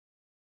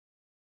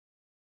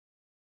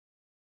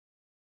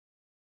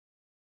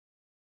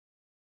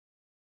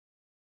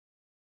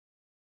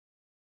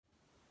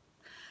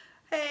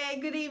Hey,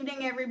 good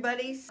evening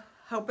everybody.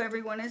 Hope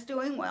everyone is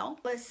doing well.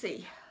 Let's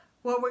see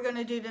what we're going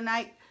to do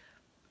tonight.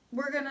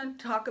 We're going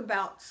to talk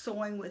about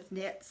sewing with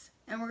knits,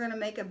 and we're going to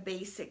make a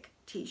basic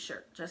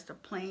t-shirt, just a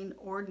plain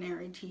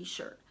ordinary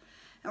t-shirt.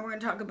 And we're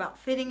going to talk about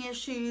fitting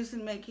issues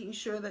and making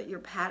sure that your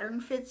pattern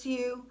fits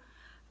you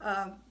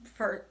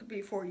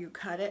before you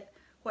cut it,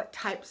 what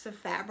types of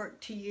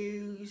fabric to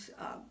use,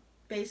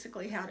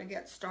 basically how to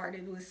get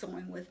started with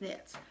sewing with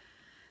knits.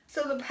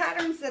 So the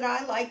patterns that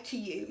I like to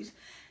use,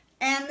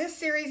 and this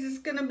series is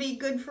going to be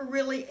good for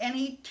really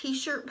any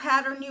t-shirt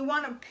pattern. You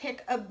want to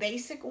pick a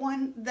basic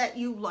one that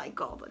you like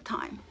all the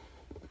time,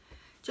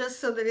 just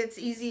so that it's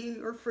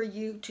easier for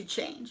you to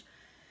change.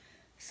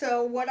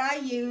 So what I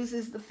use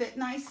is the Fit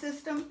Nice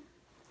system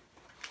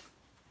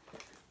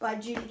by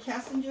Judy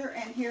Kessinger,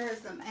 and here is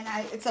them.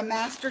 And it's a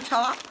master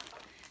top,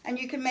 and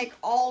you can make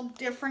all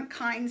different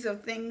kinds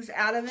of things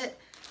out of it.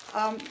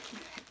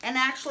 And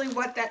actually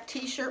what that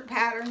t-shirt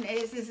pattern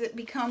is it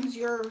becomes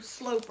your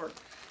sloper,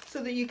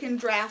 so that you can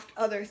draft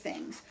other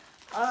things.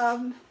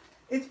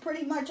 It's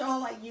pretty much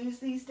all I use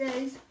these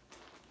days.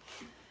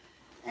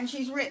 And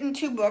she's written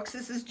 2 books.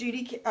 This is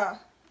Judy,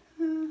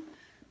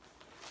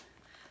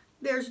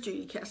 there's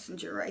Judy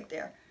Kessinger right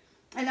there.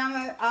 And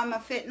I'm a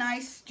Fit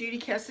Nice Judy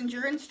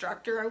Kessinger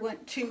instructor. I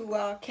went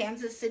to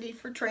Kansas City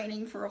for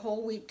training for a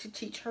whole week to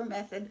teach her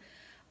method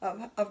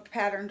of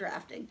pattern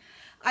drafting.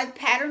 I've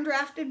pattern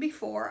drafted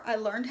before. I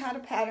learned how to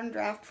pattern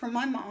draft from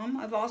my mom.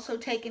 I've also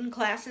taken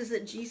classes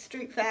at G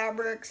Street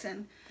Fabrics,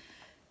 and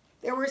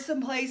there were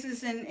some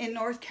places in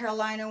North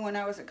Carolina when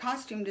I was a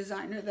costume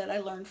designer that I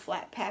learned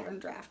flat pattern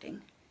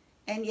drafting.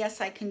 And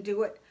yes, I can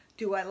do it.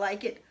 Do I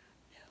like it?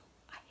 No,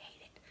 I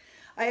hate it.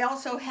 I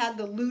also had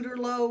the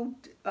Luderlo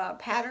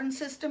pattern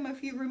system,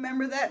 if you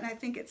remember that, and I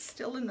think it's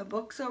still in the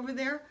books over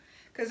there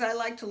because I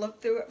like to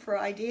look through it for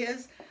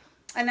ideas.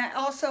 And I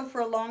also, for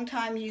a long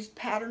time, used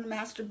Pattern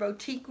Master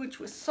Boutique, which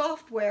was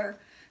software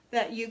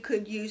that you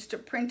could use to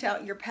print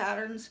out your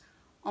patterns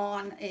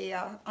on a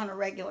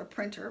regular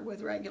printer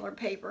with regular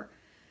paper.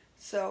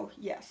 So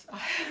yes,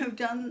 I've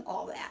done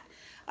all that.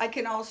 I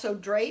can also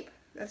drape.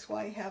 That's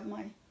why I have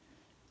my,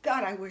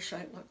 God, I wish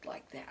I looked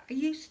like that. I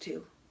used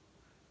to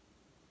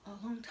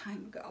a long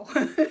time ago,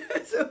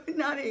 so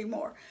not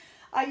anymore.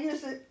 I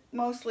use it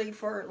mostly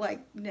for,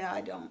 like, no,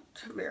 I don't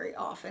very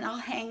often. I'll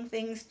hang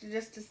things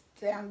just to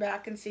stand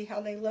back and see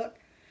how they look.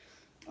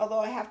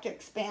 Although I have to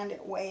expand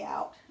it way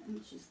out.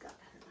 And she's got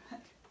that.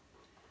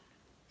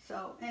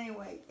 So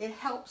anyway, it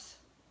helps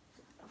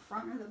the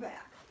front or the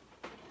back.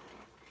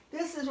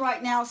 This is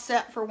right now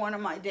set for one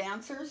of my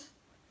dancers.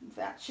 In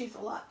fact, she's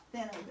a lot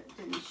thinner that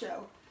didn't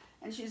show.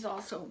 And she's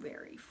also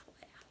very flat.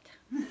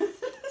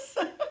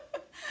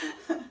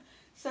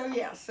 So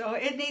yeah, so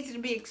it needs to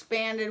be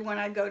expanded when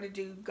I go to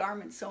do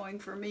garment sewing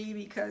for me,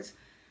 because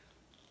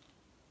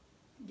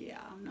yeah,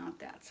 I'm not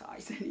that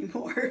size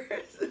anymore.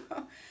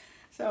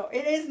 So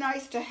it is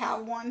nice to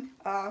have one,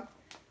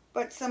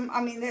 but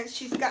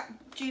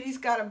Judy's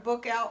got a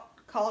book out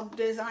called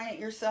Design It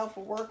Yourself, a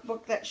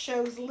workbook that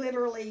shows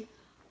literally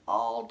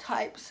all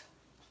types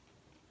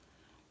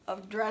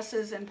of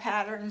dresses and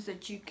patterns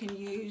that you can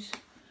use,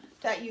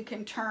 that you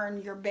can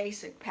turn your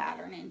basic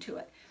pattern into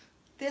it.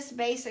 This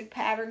basic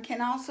pattern can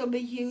also be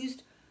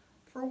used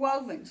for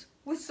wovens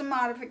with some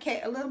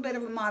modification, a little bit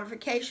of a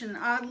modification.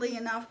 Oddly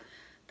enough,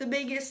 the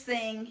biggest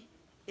thing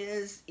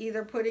is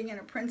either putting in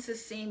a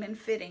princess seam and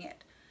fitting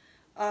it.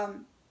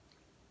 And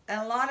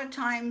a lot of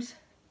times,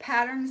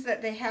 patterns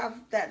that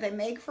they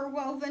make for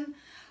woven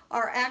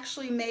are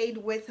actually made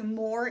with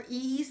more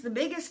ease. The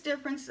biggest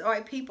difference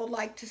why people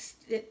like to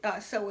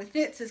sew with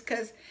knits is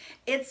because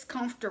it's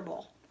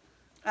comfortable.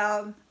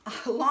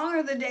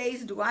 Longer the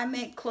days do I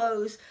make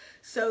clothes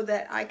so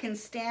that I can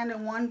stand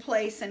in one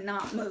place and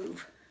not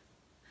move,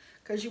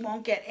 because you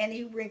won't get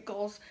any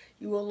wrinkles.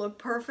 You will look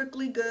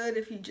perfectly good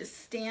if you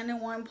just stand in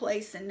one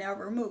place and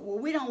never move. Well,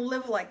 we don't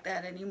live like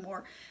that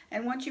anymore,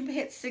 and once you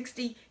hit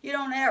 60, you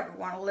don't ever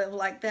want to live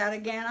like that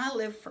again. I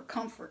live for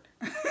comfort.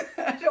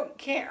 I don't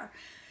care.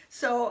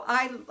 So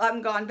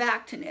I'm gone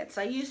back to knits.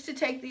 I used to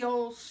take the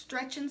old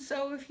stretch and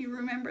sew, if you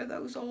remember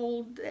those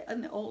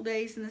in the old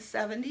days in the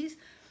 70s.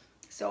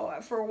 So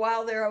for a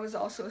while there, I was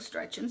also a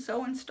stretch and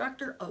sew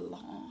instructor a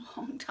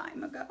long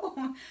time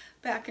ago,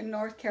 back in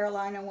North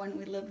Carolina when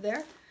we lived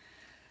there.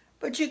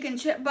 But you can,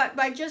 but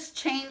by just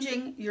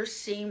changing your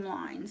seam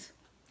lines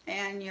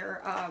and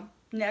your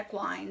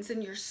necklines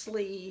and your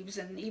sleeves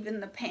and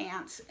even the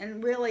pants,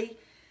 and really,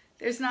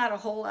 there's not a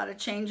whole lot of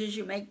changes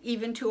you make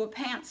even to a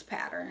pants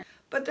pattern.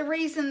 But the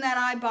reason that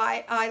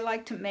I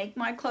like to make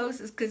my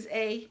clothes is because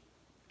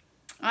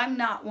I'm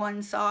not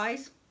one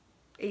size.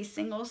 A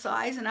single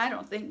size, and I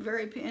don't think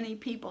very many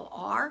people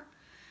are.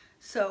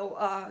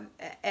 So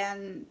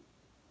and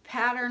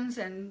patterns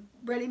and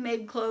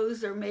ready-made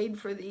clothes are made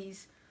for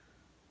these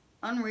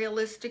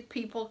unrealistic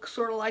people,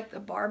 sort of like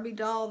the Barbie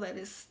doll. That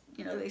is,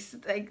 you know, they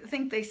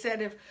think they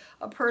said if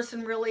a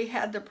person really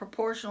had the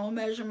proportional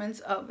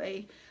measurements of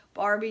a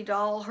Barbie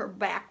doll, her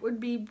back would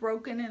be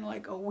broken in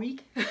like a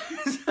week.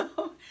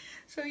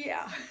 So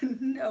yeah,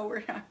 no,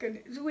 we're not gonna,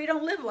 we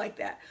don't live like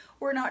that.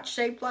 We're not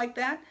shaped like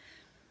that.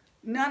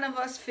 None of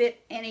us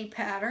fit any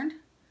pattern.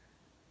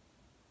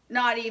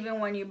 Not even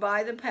when you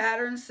buy the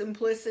pattern,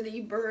 Simplicity,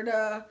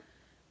 Berta,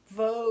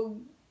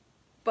 Vogue,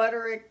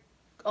 Butterick,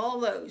 all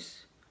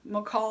those,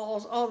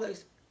 McCall's, all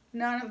those,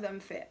 none of them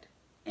fit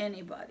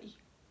anybody.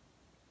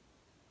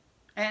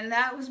 And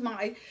that was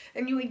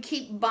and you would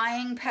keep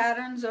buying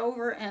patterns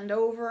over and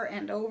over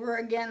and over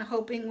again,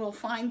 hoping we'll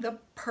find the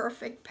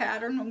perfect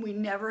pattern when we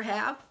never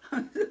have.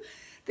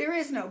 There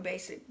is no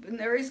basic, and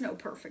there is no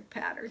perfect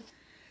pattern.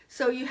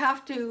 So you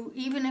have to,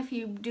 even if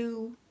you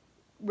do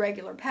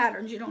regular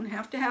patterns, you don't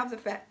have to have the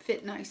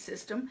Fit Nice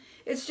system.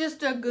 It's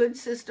just a good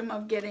system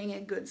of getting a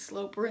good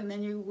sloper, and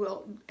then you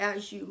will,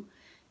 as you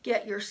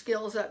get your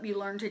skills up, you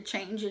learn to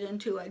change it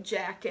into a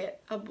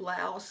jacket, a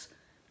blouse,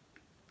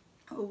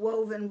 a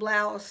woven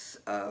blouse,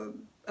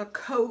 a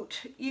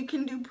coat. You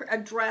can do a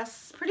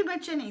dress, pretty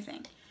much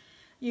anything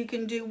you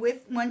can do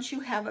with, once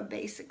you have a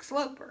basic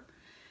sloper.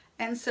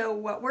 And so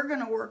what we're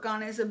going to work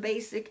on is a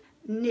basic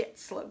knit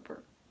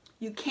sloper.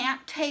 You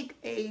can't take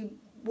a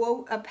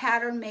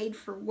pattern made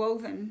for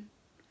woven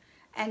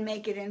and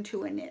make it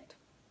into a knit.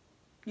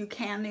 You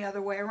can the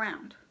other way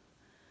around,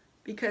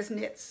 because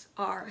knits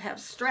have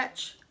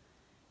stretch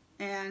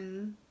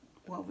and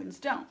wovens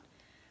don't.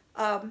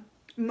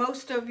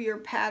 Most of your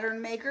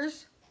pattern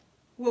makers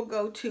will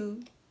go to,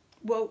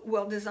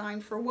 will design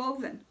for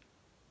woven,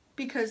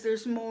 because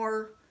there's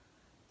more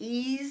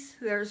ease,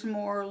 there's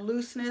more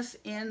looseness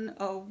in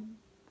a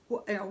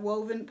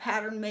woven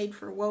pattern made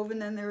for woven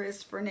than there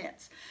is for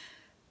knits.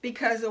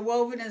 Because a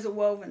woven is a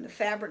woven. The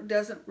fabric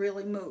doesn't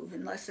really move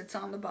unless it's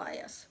on the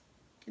bias.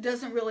 It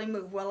doesn't really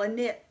move. Well, a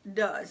knit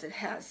does. It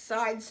has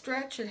side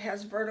stretch, it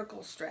has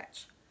vertical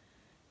stretch.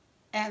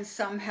 And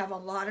some have a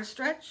lot of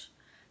stretch,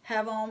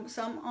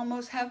 some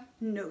almost have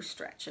no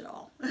stretch at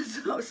all.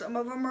 So some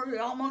of them are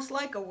almost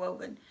like a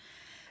woven.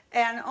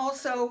 And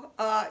also,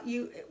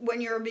 when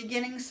you're a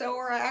beginning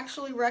sewer, I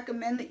actually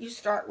recommend that you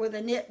start with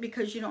a knit,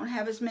 because you don't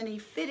have as many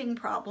fitting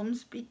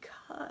problems,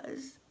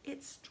 because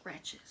it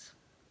stretches.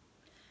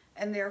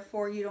 And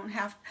therefore you don't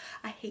have,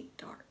 I hate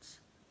darts.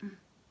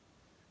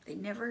 They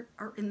never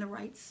are in the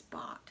right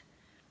spot.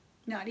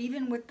 Not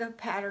even with the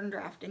pattern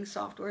drafting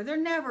software, they're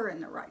never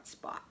in the right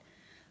spot.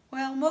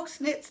 Well,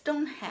 most knits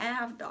don't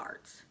have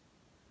darts,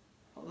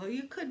 although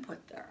you could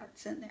put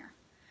darts in there.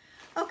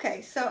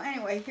 Okay, so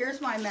anyway,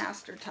 here's my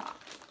master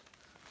top.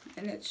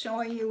 And it's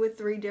showing you with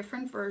 3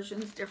 different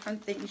versions,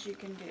 different things you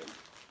can do.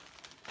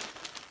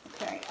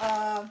 Okay,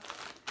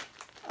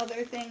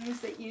 other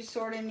things that you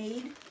sort of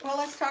need. Well,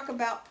 let's talk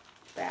about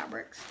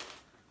fabrics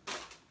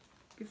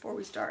before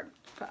we start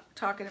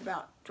talking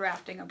about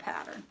drafting a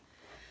pattern.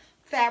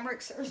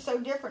 Fabrics are so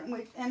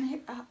different.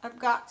 And I've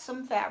got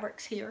some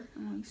fabrics here.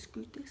 Let me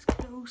scoot this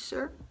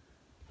closer.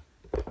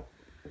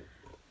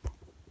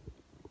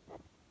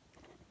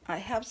 I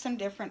have some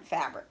different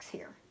fabrics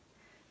here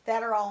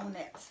that are all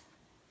knits.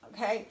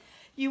 Okay,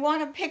 you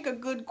want to pick a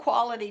good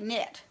quality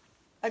knit.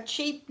 A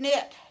cheap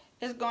knit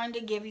is going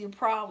to give you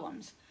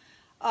problems.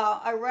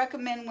 I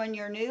recommend when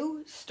you're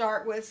new,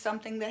 start with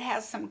something that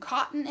has some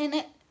cotton in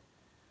it,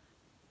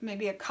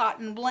 maybe a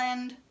cotton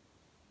blend.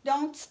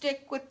 Don't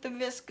stick with the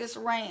viscous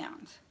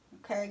rayons,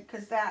 okay,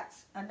 because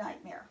that's a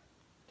nightmare.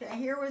 Okay,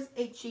 here was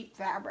a cheap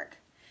fabric,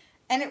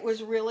 and it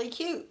was really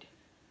cute.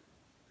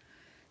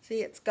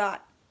 See, it's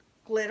got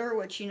glitter,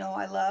 which you know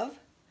I love,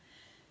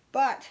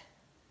 but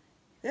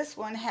this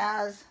one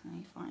has, let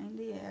me find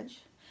the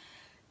edge,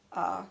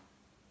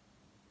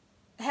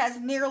 has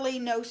nearly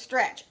no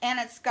stretch, and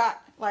it's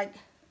got, like,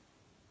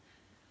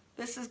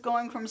 this is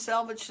going from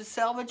selvage to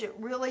selvage. It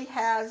really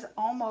has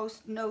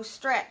almost no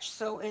stretch.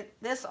 So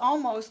this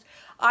almost,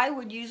 I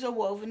would use a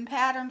woven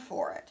pattern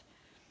for it.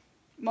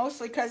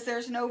 Mostly because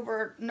there's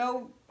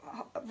no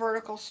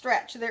vertical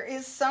stretch. There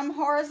is some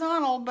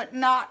horizontal, but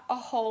not a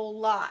whole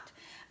lot.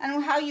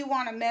 And how you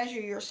want to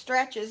measure your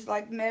stretch is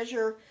like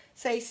measure,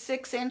 say,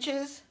 6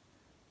 inches.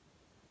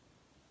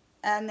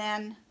 And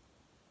then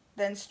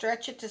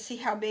stretch it to see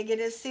how big it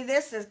is. See,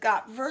 this has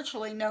got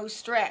virtually no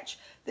stretch.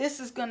 This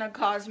is going to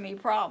cause me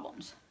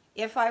problems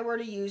if I were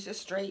to use a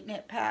straight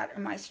knit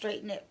pattern, my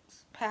straight knit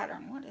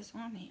pattern. What is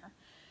on here?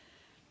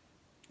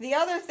 The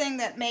other thing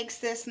that makes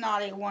this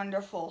not a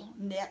wonderful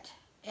knit,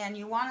 and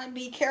you want to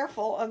be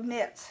careful of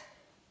knits,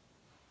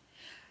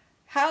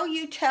 how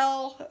you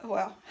tell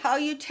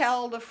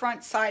the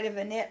front side of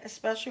a knit,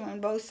 especially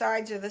when both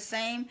sides are the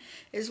same,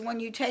 is when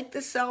you take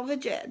the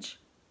selvage edge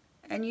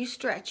and you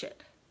stretch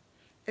it.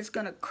 It's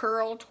going to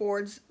curl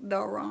towards the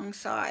wrong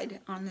side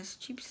on this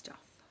cheap stuff.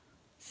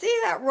 See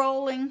that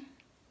rolling?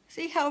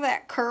 See how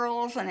that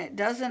curls and it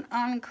doesn't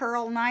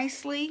uncurl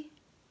nicely?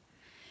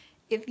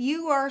 If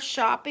you are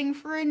shopping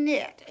for a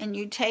knit and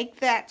you take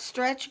that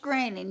stretch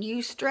grain and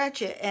you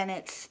stretch it and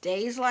it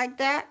stays like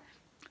that,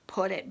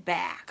 put it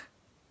back.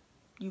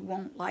 You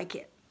won't like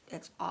it.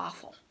 It's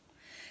awful.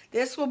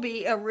 This will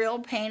be a real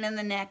pain in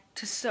the neck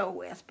to sew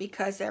with,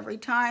 because every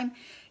time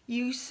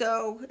you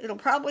sew, it'll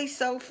probably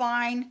sew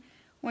fine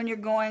when you're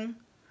going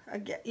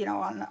you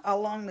know,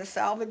 along the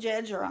selvage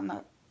edge or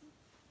on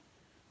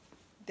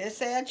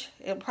this edge.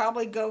 It'll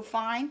probably go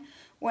fine.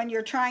 When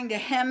you're trying to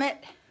hem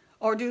it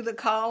or do the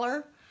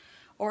collar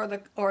or the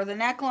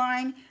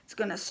neckline, it's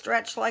going to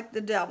stretch like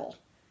the devil.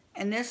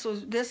 And this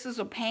is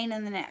a pain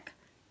in the neck.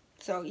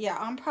 So yeah,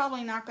 I'm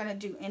probably not going to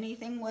do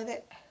anything with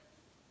it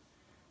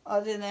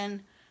other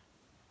than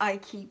I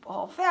keep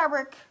all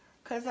fabric,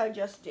 because I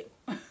just do.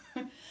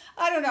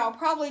 I don't know, I'll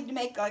probably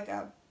make like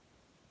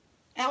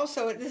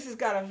also this has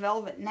got a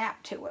velvet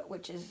nap to it,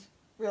 which is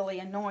really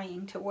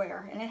annoying to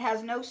wear. And it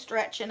has no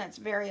stretch and it's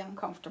very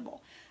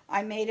uncomfortable.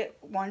 I made it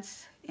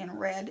once in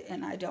red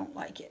and I don't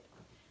like it.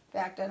 In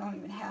fact, I don't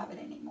even have it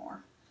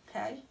anymore,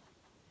 okay?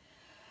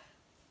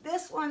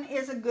 This one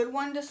is a good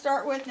one to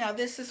start with. Now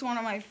this is one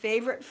of my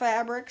favorite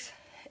fabrics.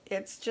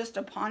 It's just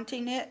a ponte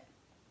knit,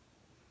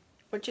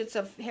 which it's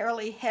a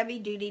fairly heavy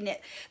duty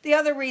knit. The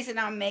other reason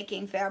I'm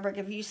making fabric,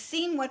 have you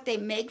seen what they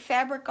make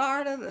fabric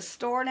out of the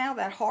store now,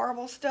 that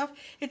horrible stuff?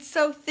 It's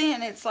so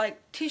thin, it's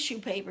like tissue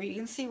paper. You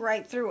can see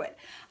right through it.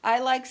 I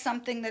like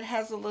something that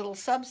has a little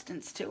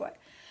substance to it.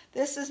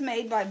 This is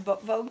made by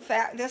Vogue.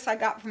 This I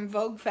got from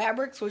Vogue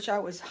Fabrics, which I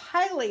was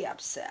highly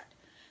upset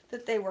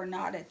that they were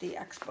not at the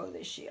expo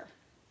this year.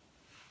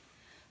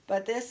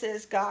 But this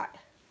has got,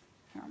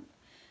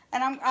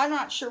 and I'm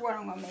not sure what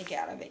I'm going to make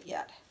out of it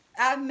yet.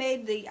 I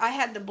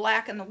had the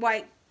black and the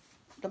white,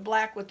 the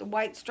black with the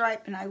white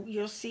stripe, and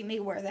you'll see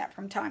me wear that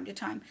from time to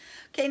time.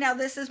 Okay, now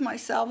this is my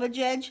selvage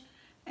edge,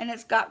 and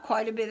it's got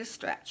quite a bit of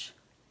stretch.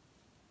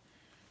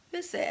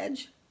 This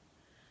edge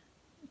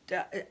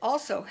it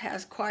also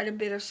has quite a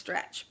bit of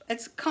stretch.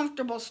 It's a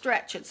comfortable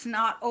stretch. It's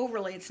not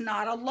overly, it's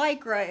not a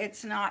lycra,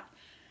 it's not,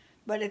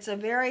 but it's a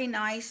very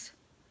nice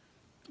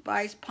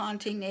vice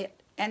ponte knit.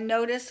 And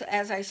notice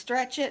as I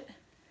stretch it,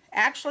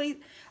 actually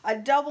a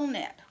double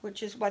knit,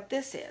 which is what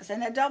this is.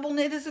 And a double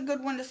knit is a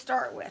good one to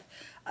start with.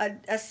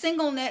 A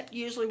single knit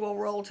usually will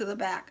roll to the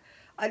back.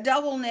 A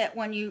double knit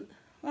when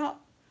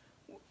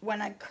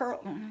I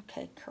curl,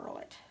 okay, curl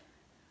it.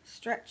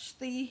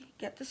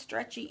 Get the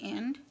stretchy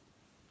end.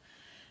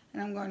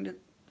 And I'm going to,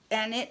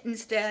 and it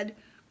instead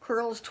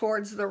curls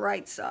towards the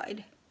right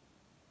side.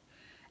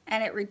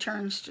 And it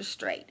returns to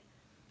straight.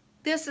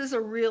 This is a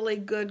really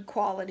good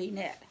quality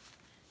knit.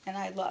 And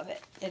I love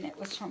it. And it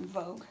was from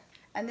Vogue.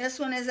 And this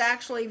one is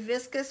actually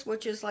viscose,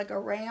 which is like a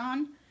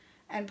rayon,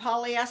 and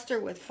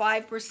polyester with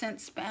 5%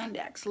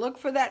 spandex. Look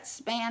for that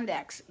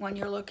spandex when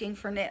you're looking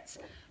for knits,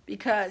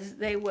 because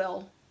they're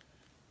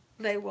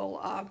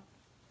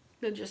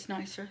just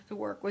nicer to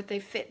work with. They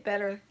fit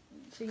better,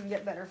 so you can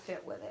get better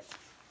fit with it.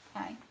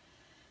 Okay,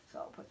 so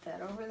I'll put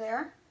that over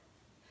there.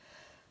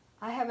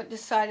 I haven't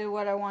decided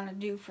what I want to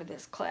do for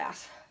this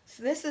class.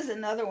 So this is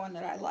another one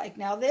that I like.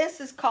 Now this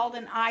is called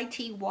an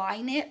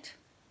ITY knit.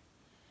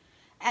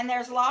 And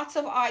there's lots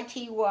of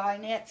ITY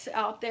knits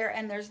out there,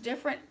 and there's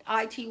different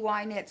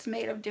ITY knits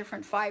made of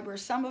different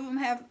fibers. Some of them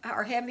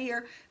are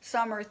heavier,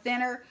 some are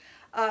thinner.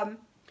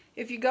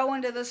 If you go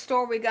into the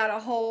store, we got a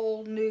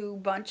whole new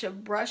bunch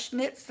of brush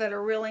knits that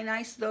are really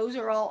nice. Those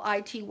are all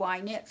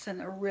ITY knits, and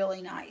they're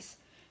really nice.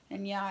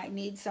 And yeah, I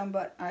need some,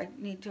 but I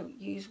need to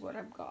use what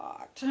I've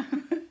got.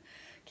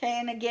 Okay,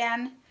 and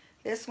again,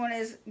 this one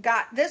is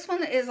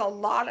a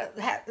lot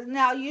of,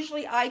 now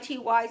usually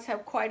ITYs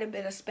have quite a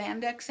bit of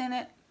spandex in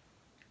it.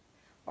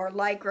 Or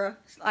lycra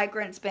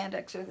and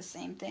spandex are the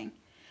same thing.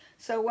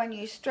 So when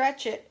you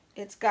stretch it,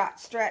 it's got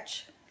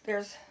stretch.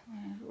 Where's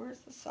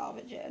the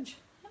selvage edge?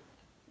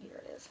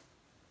 Here it is.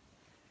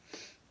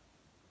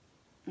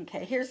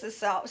 Okay, here's the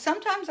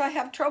sometimes I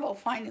have trouble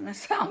finding the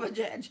selvage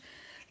edge.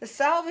 The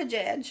selvage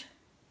edge,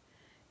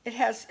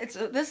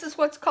 this is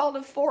what's called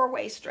a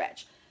four-way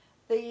stretch.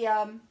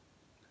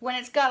 When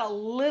it's got a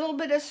little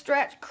bit of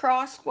stretch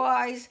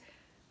crosswise,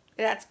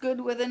 that's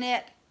good with a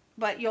knit.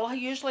 But you'll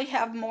usually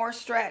have more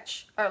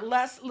stretch, or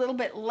little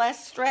bit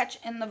less stretch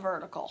in the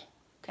vertical,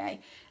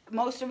 okay?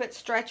 Most of its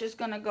stretch is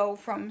going to go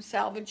from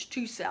selvage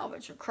to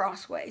selvage, or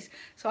crossways.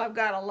 So I've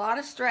got a lot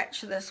of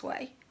stretch this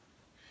way,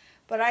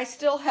 but I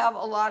still have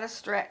a lot of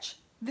stretch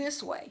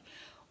this way.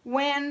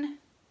 When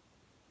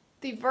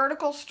the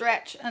vertical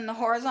stretch and the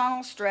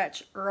horizontal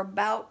stretch are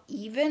about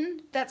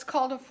even, that's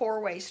called a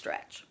four-way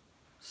stretch.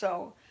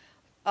 So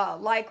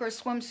lycra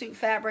swimsuit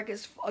fabric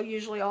is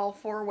usually all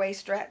four-way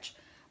stretch,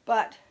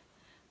 but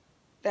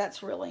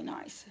that's really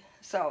nice.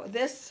 So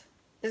this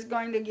is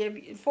going to give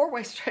you,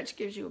 four-way stretch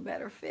gives you a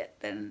better fit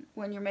than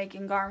when you're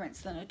making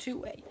garments than a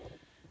two-way.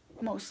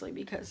 Mostly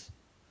because,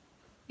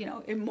 you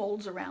know, it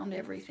molds around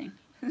everything.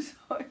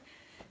 So it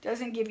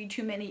doesn't give you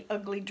too many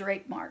ugly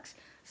drape marks.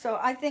 So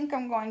I think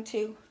I'm going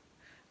to,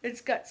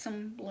 it's got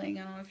some bling,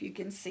 I don't know if you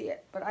can see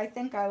it, but I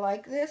think I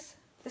like this.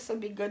 This will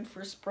be good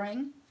for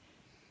spring.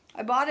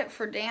 I bought it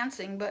for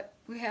dancing, but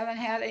we haven't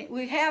had any,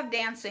 we have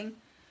dancing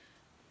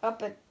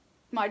up at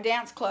my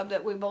dance club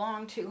that we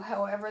belong to.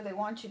 However, they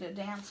want you to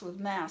dance with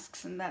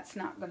masks, and that's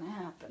not going to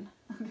happen.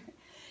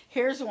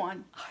 Here's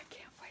one. Oh, I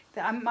can't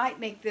wait. I might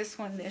make this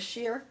one this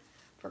year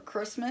for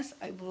Christmas.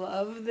 I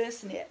love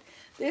this knit.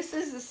 This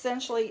is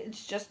essentially,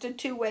 it's just a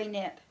two-way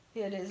knit.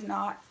 It is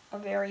not a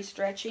very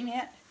stretchy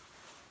knit.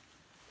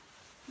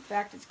 In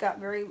fact,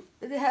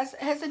 it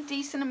has a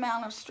decent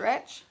amount of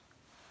stretch.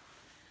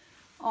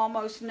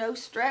 Almost no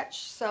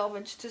stretch,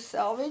 selvage to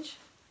selvage.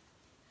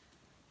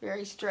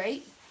 Very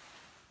straight.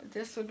 But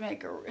this would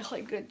make a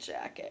really good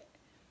jacket.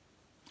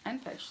 And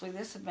actually,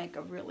 this would make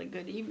a really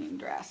good evening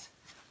dress.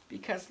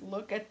 Because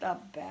look at the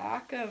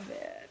back of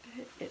it.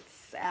 It's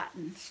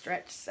satin,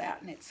 stretch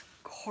satin. It's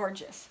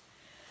gorgeous.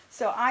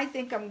 So I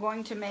think I'm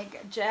going to make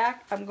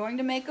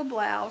a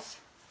blouse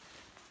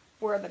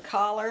where the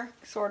collar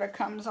sort of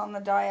comes on the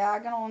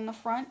diagonal in the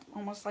front,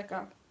 almost like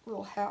a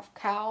little half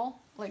cowl,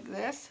 like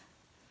this.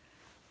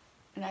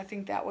 And I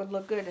think that would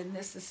look good, and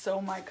this is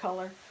so my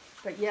color.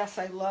 But yes,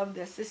 I love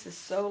this. This is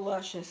so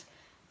luscious.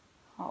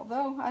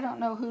 Although, I don't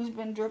know who's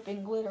been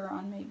dripping glitter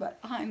on me, but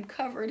I'm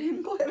covered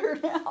in glitter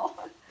now.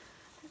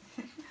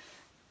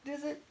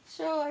 Does it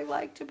show I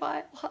like to buy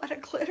a lot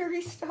of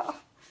glittery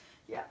stuff?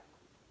 Yeah.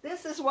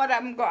 This is what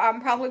I'm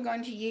probably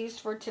going to use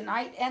for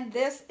tonight, and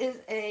this is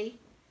a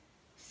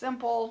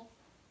simple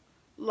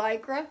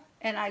lycra,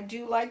 and I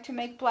do like to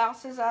make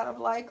blouses out of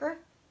lycra.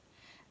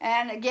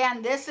 And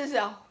again, this is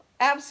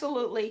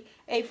absolutely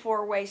a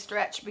 4-way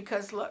stretch,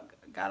 because look,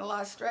 got a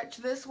lot of stretch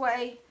this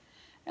way,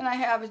 and I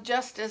have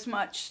just as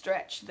much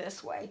stretch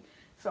this way.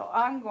 So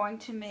I'm going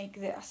to make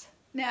this.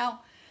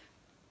 Now,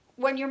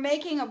 when you're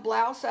making a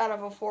blouse out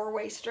of a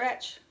 4-way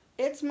stretch,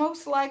 it's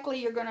most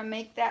likely you're going to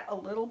make that a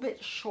little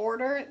bit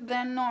shorter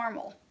than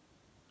normal.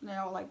 You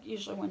know, like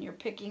usually when you're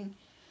picking,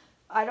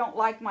 I don't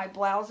like my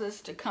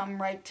blouses to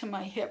come right to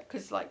my hip,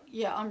 because like,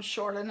 yeah, I'm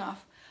short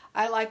enough.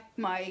 I like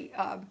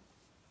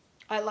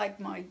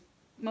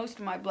most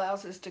of my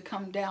blouses to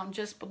come down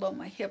just below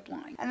my hip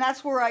line. And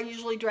that's where I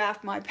usually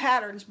draft my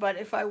patterns, but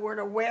if I were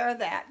to wear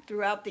that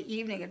throughout the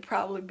evening, it'd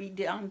probably be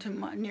down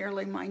to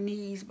nearly my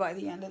knees by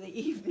the end of the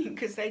evening,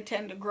 because they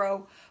tend to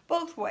grow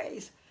both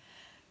ways.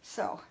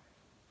 So,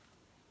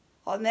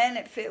 and then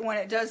when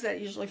it does that,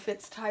 it usually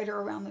fits tighter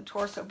around the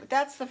torso. But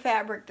that's the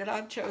fabric that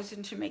I've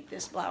chosen to make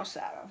this blouse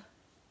out of.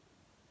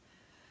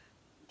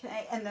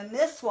 Okay, and then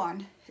this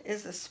one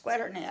is a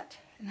sweater knit,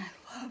 and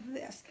I love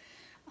this.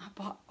 I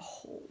bought a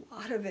whole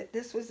lot of it.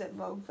 This was at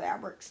Vogue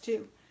Fabrics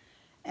too.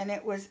 And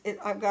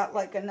I've got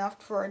like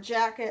enough for a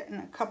jacket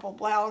and a couple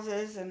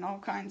blouses and all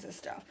kinds of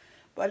stuff.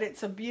 But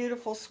it's a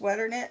beautiful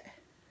sweater knit.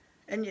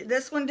 And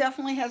this one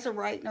definitely has a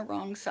right and a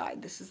wrong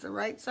side. This is the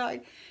right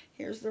side.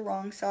 Here's the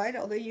wrong side.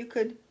 Although you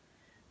could,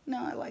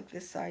 no, I like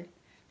this side.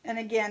 And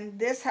again,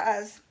 this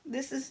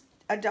is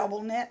a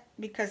double knit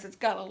because it's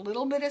got a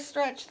little bit of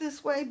stretch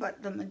this way,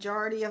 but the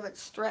majority of it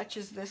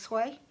stretches this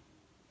way,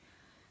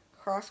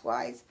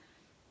 crosswise.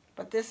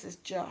 But this is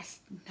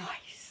just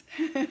nice.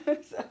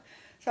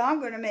 So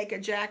I'm going to make a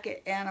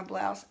jacket and a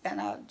blouse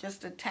and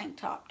just a tank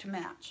top to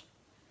match.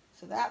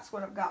 So that's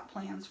what I've got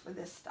plans for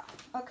this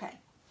stuff. Okay.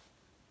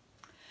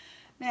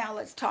 Now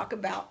let's talk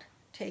about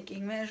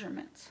taking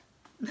measurements.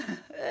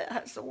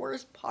 That's the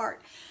worst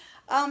part.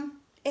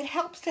 It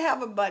helps to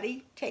have a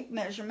buddy take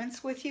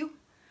measurements with you.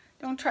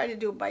 Don't try to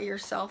do it by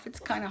yourself. It's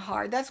kind of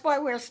hard. That's why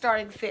we're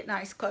starting Fit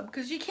Nice Club,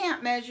 because you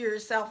can't measure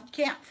yourself. You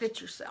can't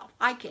fit yourself.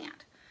 I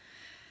can't.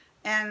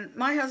 And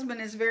my husband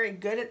is very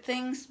good at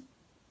things.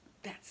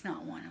 That's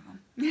not one of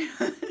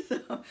them.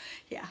 So,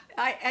 yeah,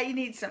 I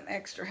need some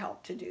extra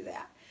help to do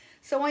that.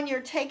 So when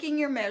you're taking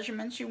your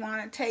measurements, you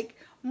want to take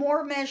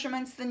more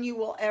measurements than you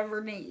will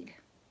ever need.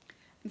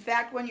 In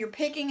fact, when you're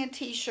picking a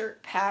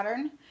t-shirt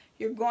pattern,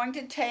 you're going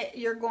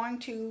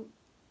to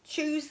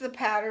choose the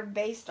pattern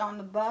based on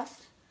the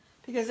bust,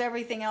 because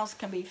everything else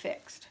can be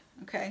fixed.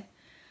 Okay,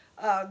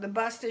 the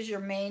bust is your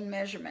main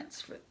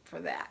measurements for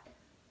that.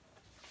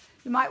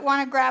 You might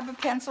want to grab a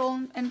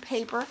pencil and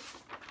paper,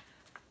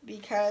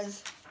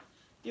 because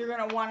you're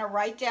going to want to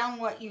write down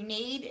what you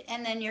need,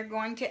 and then you're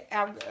going to,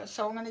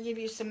 so I'm going to give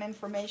you some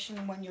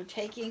information when you're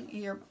taking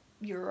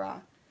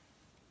your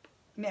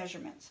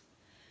measurements.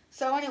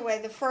 So anyway,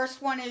 the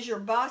first one is your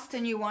bust,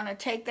 and you want to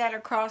take that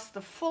across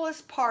the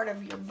fullest part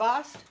of your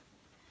bust.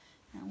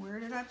 Now where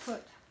did I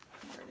put,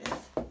 there it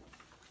is.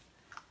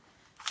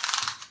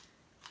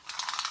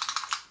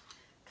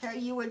 Okay,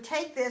 you would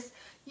take this,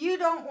 you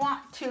don't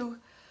want to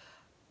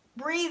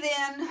breathe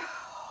in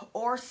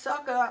or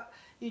suck up.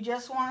 You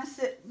just want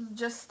to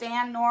just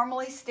stand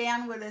normally,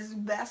 stand with as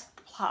best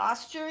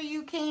posture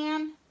you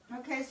can.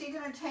 Okay, so you're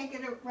going to take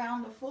it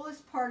around the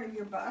fullest part of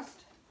your bust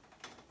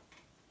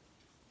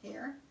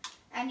here,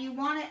 and you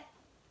want it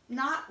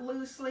not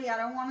loosely.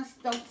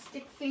 Don't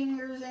stick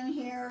fingers in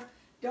here.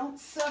 Don't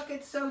suck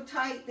it so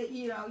tight that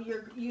you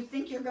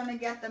think you're going to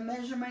get the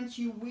measurements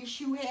you wish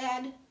you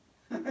had,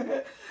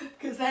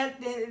 because then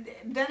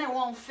it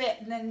won't fit,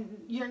 and then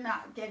you're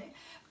not getting.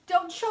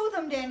 Don't show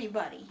them to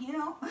anybody, you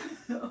know.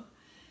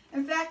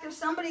 In fact, if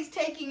somebody's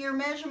taking your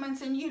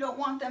measurements and you don't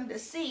want them to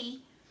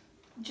see,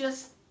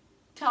 just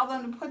tell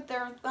them to put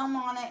their thumb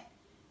on it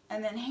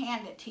and then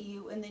hand it to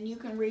you, and then you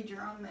can read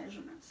your own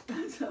measurements.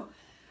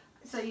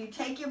 So you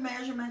take your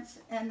measurements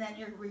and then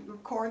you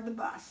record the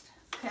bust,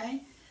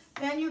 okay?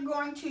 Then you're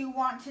going to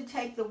want to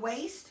take the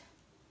waist,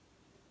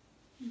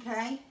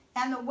 okay?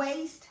 And the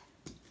waist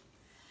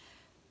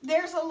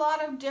there's a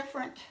lot of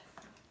different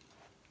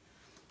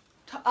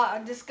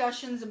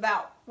discussions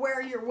about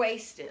where your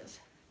waist is.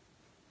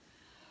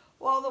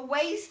 Well, the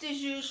waist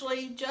is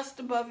usually just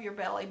above your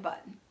belly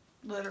button,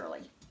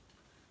 literally.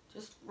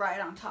 Just right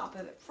on top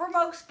of it. For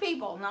most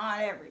people,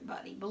 not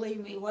everybody. Believe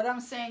me, what I'm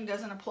saying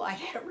doesn't apply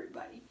to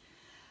everybody.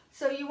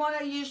 So you want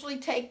to usually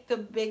take the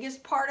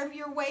biggest part of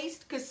your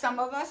waist, because some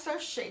of us are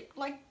shaped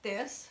like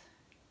this.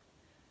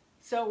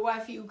 So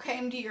if you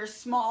came to your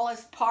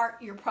smallest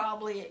part, you're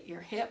probably at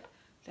your hip.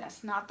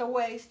 That's not the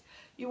waist.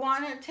 You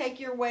want to take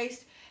your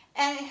waist,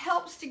 and it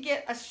helps to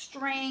get a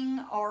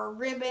string or a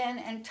ribbon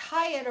and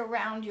tie it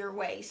around your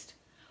waist,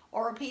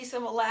 or a piece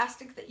of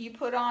elastic that you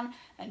put on,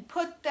 and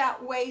put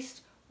that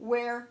waist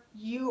where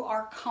you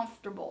are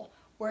comfortable,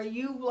 where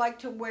you like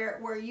to wear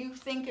it, where you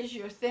think is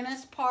your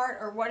thinnest part,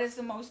 or what is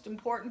the most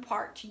important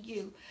part to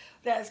you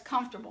that is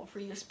comfortable for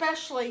you,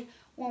 especially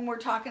when we're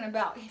talking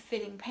about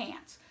fitting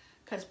pants,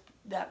 because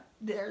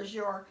there's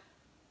your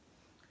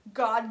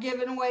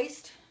God-given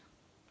waist,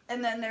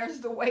 and then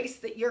there's the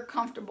waist that you're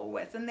comfortable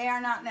with, and they are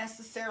not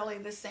necessarily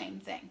the same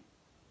thing.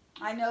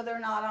 I know they're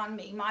not on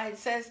me. It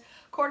says,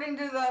 according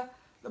to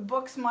the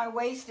books, my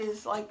waist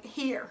is like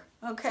here,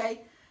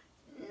 okay?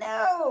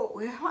 No,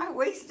 my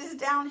waist is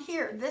down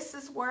here. This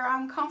is where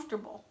I'm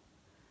comfortable.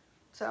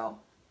 So,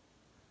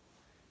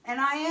 and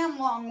I am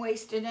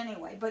long-waisted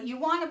anyway, but you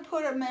want to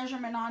put a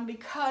measurement on,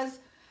 because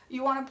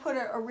you want to put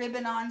a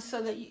ribbon on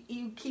so that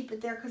you keep it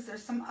there, because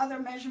there's some other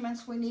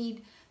measurements we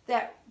need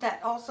that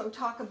also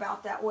talk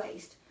about that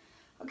waist.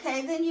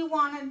 Okay, then you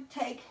want to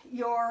take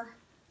your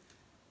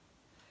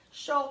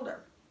shoulder,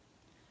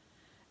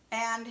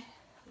 and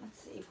let's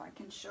see if I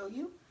can show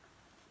you.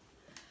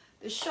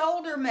 The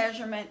shoulder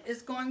measurement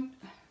is going,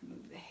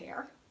 move the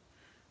hair,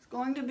 it's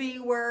going to be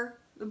where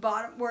the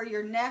bottom, where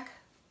your neck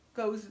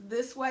goes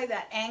this way,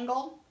 that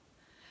angle,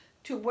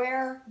 to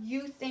where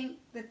you think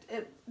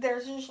that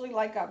there's usually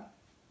like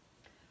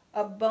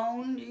a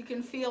bone you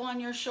can feel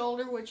on your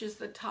shoulder, which is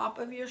the top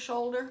of your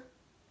shoulder.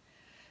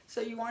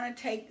 So you want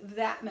to take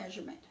that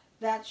measurement.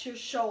 That's your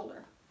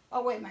shoulder.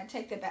 Oh, wait a minute,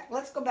 take that back.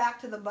 Let's go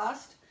back to the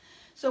bust.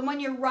 So when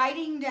you're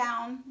writing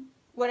down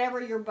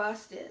whatever your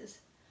bust is,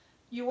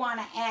 you want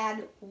to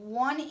add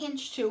 1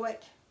 inch to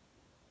it.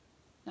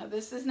 Now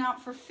this is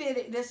not for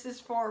fitting, this is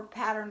for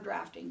pattern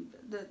drafting.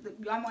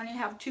 I'm going to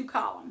have 2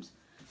 columns.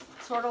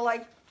 Sort of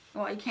like,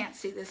 well, you can't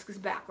see this because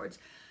backwards.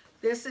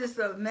 This is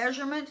the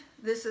measurement,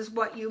 this is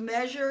what you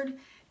measured,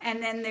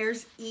 and then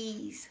there's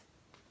ease,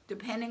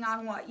 depending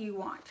on what you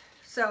want.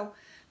 So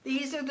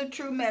these are the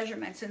true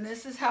measurements, and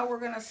this is how we're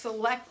going to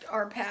select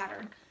our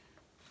pattern.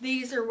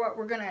 These are what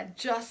we're going to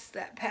adjust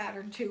that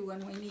pattern to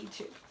when we need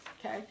to,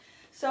 okay?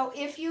 So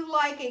if you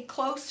like a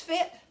close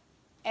fit,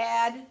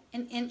 add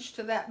 1 inch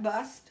to that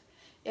bust.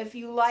 If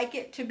you like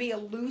it to be a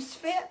loose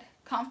fit,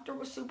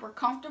 comfortable, super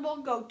comfortable,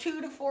 go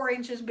 2 to 4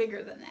 inches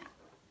bigger than that,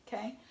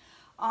 okay?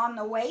 On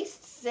the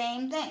waist,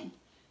 same thing.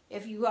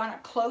 If you want a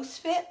close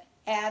fit,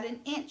 add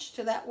 1 inch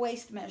to that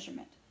waist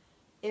measurement.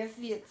 If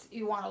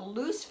you want a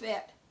loose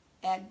fit,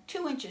 add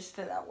 2 inches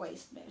to that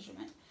waist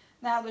measurement.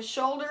 Now the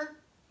shoulder,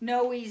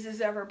 no ease is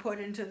ever put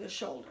into the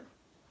shoulder.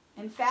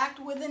 In fact,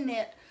 with a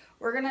knit,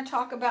 we're going to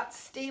talk about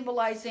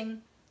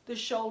stabilizing the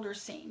shoulder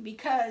seam,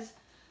 because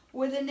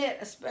with a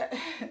knit,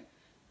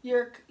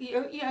 you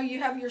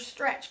have your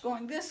stretch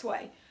going this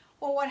way.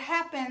 Well, what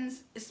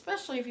happens,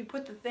 especially if you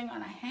put the thing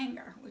on a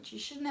hanger, which you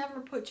should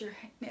never put your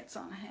knits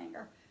on a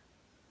hanger,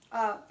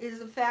 is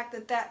the fact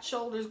that that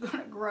shoulder is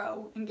going to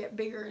grow and get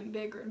bigger and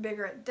bigger and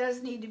bigger. It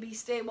does need to be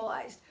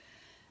stabilized.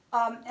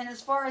 And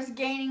as far as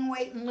gaining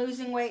weight and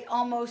losing weight,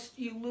 almost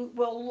you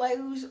will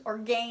lose or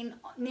gain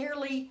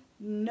nearly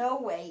no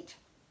weight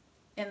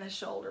in the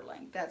shoulder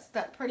length.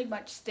 That pretty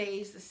much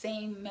stays the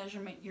same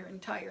measurement your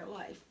entire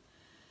life.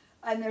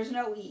 And there's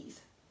no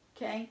ease,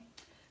 okay?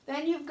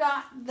 Then you've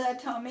got the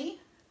tummy,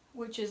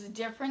 which is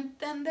different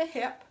than the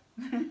hip,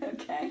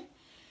 okay?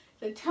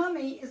 The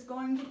tummy is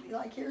going to be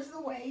like, here's the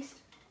waist,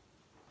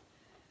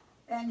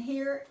 and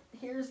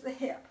here's the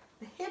hip.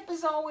 The hip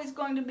is always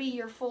going to be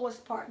your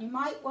fullest part. You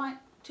might want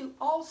to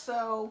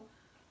also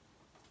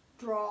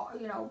draw,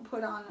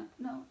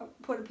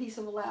 put a piece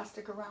of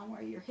elastic around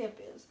where your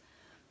hip is.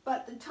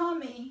 But the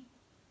tummy,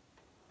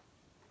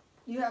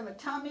 you have a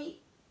tummy,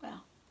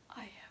 well,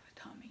 I have a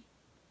tummy.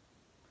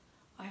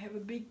 I have a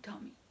big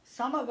tummy.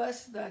 Some of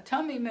us, the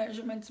tummy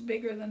measurement's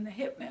bigger than the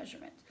hip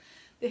measurement.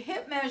 The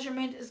hip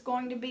measurement is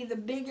going to be the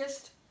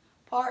biggest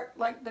part,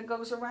 like that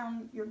goes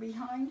around your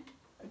behind,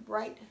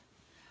 like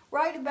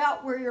right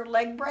about where your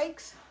leg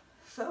breaks.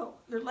 So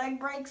your leg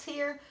breaks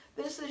here.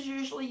 This is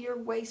usually your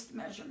waist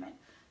measurement.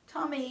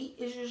 Tummy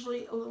is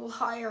usually a little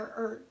higher,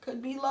 or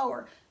could be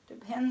lower.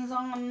 Depends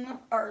on,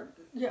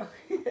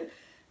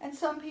 and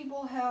some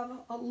people have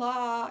a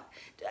lot.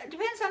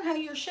 Depends on how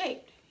you're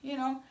shaped,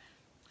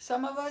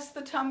 Some of us,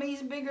 the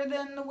tummy's bigger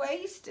than the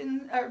waist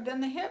or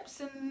than the hips,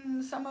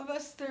 and some of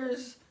us,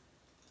 there's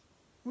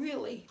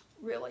really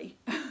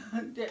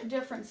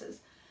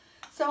differences.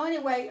 So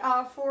anyway,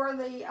 for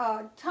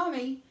the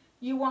tummy,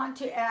 you want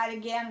to add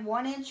again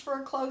 1 inch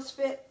for a close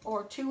fit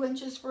or 2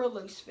 inches for a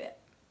loose fit.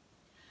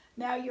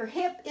 Now your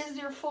hip is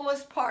your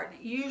fullest part.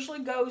 It usually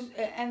goes,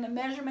 and the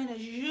measurement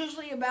is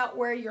usually about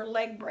where your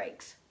leg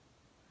breaks,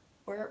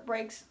 where it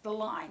breaks the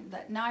line.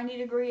 That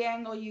 90-degree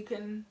angle you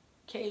can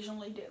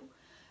occasionally do.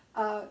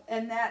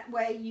 And that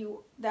way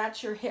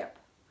that's your hip.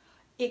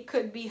 It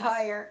could be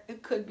higher,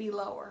 it could be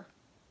lower,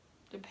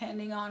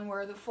 depending on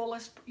where the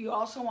fullest, you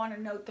also want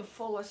to note the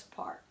fullest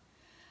part.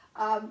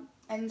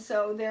 And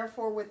so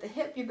therefore with the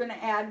hip, you're going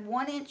to add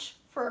 1 inch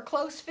for a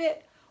close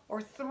fit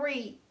or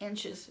 3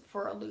 inches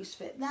for a loose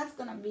fit. And that's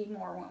going to be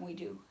more when we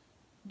do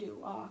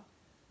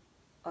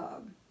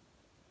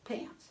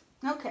pants.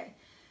 Okay,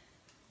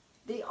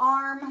 the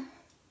arm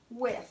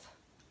width.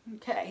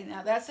 Okay,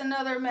 now that's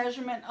another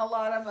measurement a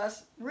lot of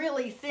us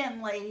really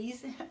thin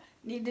ladies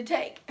need to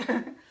take.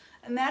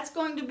 And that's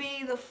going to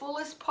be the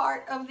fullest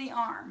part of the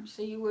arm.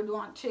 So you would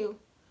want to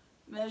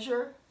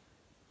measure.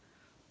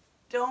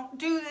 Don't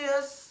do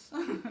this.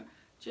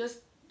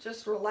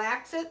 just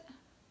relax it.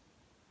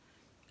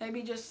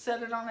 Maybe just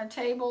set it on a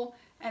table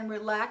and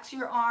relax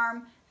your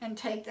arm and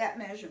take that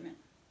measurement,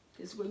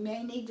 because we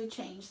may need to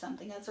change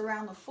something. That's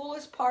around the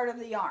fullest part of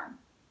the arm.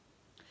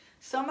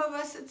 Some of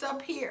us it's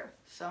up here,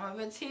 some of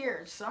it's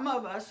here, some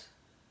of us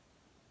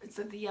it's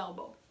at the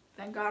elbow.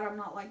 Thank God I'm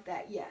not like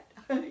that yet.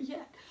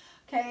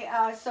 Okay,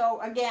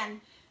 so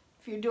again,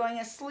 if you're doing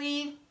a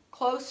sleeve,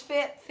 close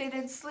fit,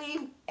 fitted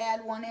sleeve,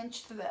 add 1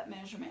 inch to that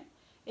measurement.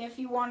 If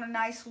you want a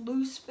nice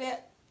loose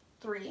fit,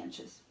 3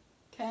 inches.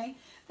 Okay,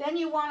 then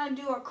you want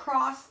to do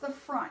across the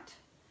front.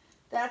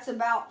 That's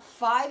about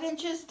 5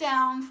 inches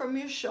down from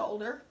your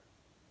shoulder,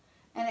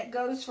 and it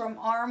goes from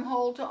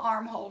armhole to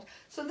armhole.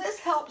 So this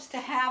helps to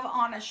have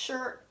on a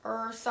shirt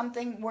or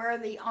something where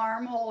the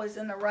armhole is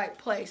in the right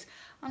place.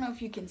 I don't know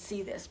if you can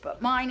see this,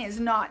 but mine is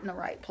not in the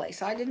right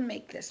place. I didn't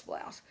make this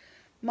blouse.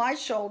 My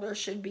shoulder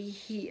should be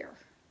here,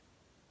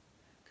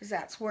 because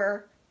that's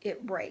where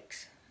it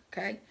breaks,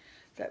 okay?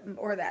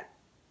 Or that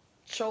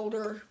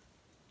shoulder,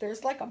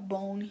 there's like a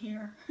bone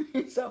here.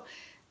 So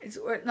it's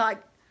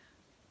like,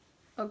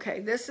 okay,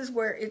 this is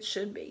where it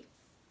should be.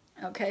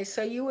 Okay,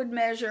 so you would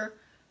measure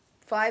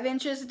 5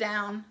 inches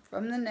down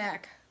from the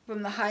neck,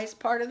 from the highest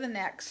part of the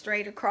neck,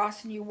 straight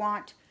across, and you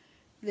want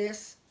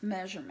this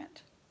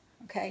measurement.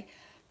 Okay,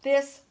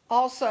 this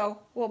also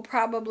will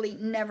probably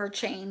never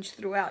change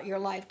throughout your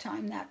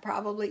lifetime. That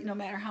probably, no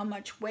matter how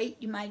much weight,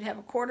 you might have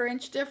a 1/4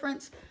 inch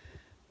difference,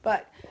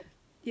 but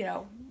you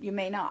know, you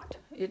may not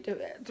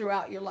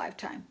throughout your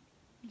lifetime.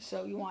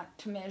 So you want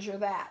to measure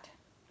that.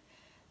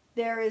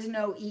 There is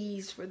no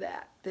ease for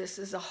that. This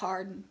is a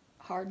hard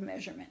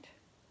measurement.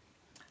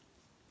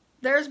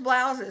 There's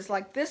blouses,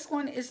 like this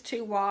one is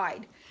too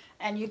wide,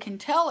 and you can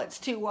tell it's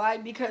too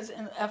wide because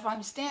if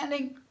I'm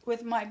standing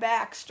with my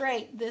back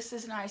straight, this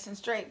is nice and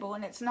straight, but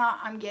when it's not,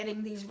 I'm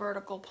getting these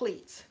vertical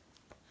pleats.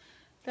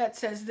 That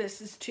says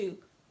this is too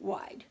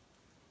wide.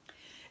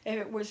 If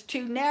it was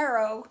too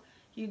narrow,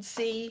 you'd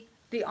see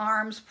the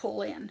arms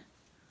pull in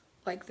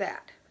like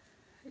that.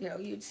 You know,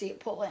 you'd see it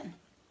pull in,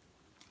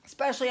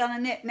 especially on a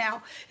knit.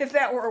 Now, if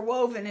that were a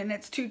woven and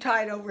it's too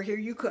tight over here,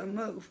 you couldn't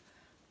move.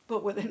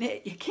 But with a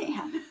knit, you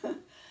can.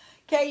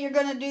 Okay, you're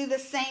going to do the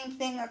same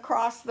thing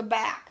across the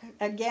back.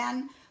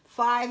 Again,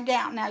 5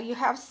 down. Now, you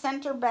have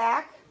center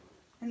back.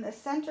 In the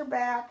center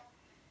back,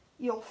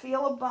 you'll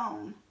feel a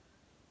bone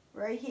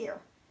right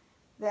here.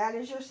 That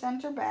is your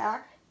center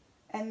back,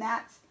 and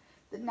that's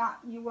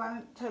you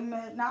want to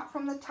not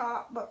from the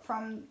top, but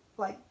from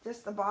like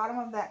just the bottom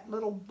of that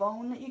little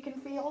bone that you can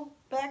feel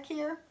back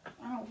here.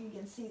 I don't know if you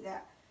can see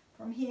that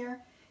from here.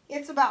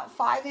 It's about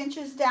 5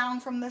 inches down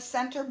from the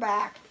center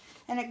back,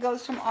 and it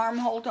goes from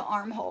armhole to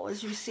armhole,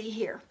 as you see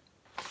here.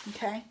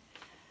 Okay,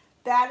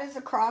 that is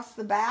across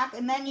the back,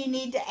 and then you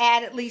need to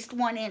add at least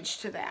 1 inch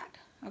to that.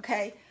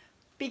 Okay,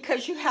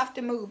 because you have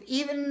to move.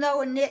 Even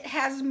though a knit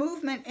has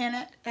movement in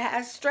it, it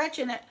has stretch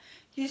in it,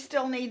 you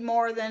still need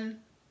more than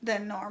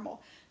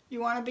normal. You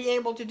want to be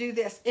able to do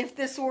this. If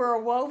this were a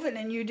woven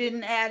and you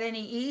didn't add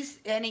any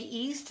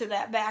ease to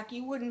that back,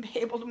 you wouldn't be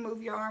able to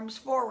move your arms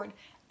forward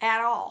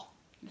at all.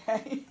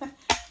 Okay.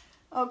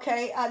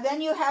 Okay.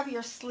 Then you have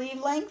your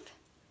sleeve length.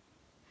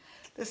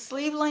 The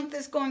sleeve length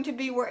is going to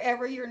be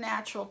wherever your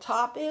natural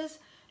top is.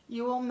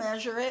 You will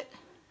measure it.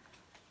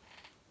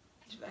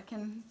 If I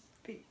can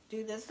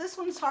do this. This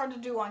one's hard to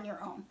do on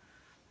your own.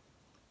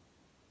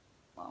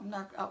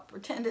 Well, I'll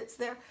pretend it's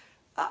there.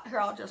 Here,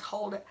 I'll just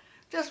hold it.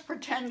 Just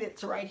pretend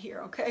it's right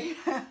here, okay?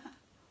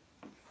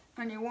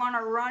 And you want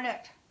to run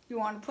it. You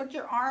want to put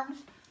your arms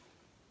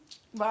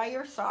by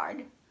your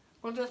side.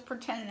 We'll just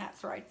pretend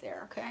that's right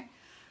there, okay?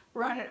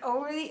 Run it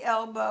over the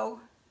elbow.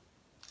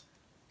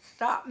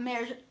 Stop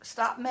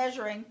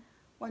measuring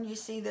when you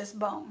see this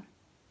bone.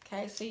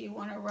 Okay, so you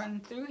want to run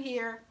through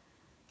here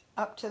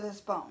up to this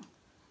bone.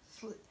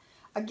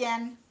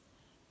 Again,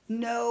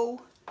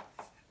 no,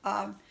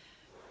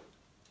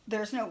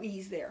 there's no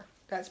ease there.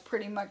 That's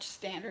pretty much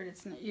standard.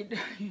 It's not, you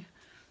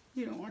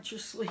don't want your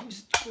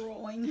sleeves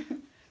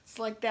growing. It's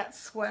like that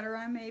sweater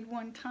I made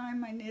one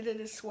time. I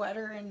knitted a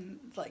sweater, and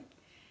like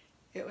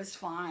it was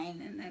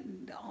fine. And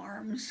then the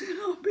arms, you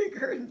know,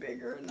 bigger and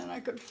bigger, and then I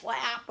could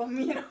flap them,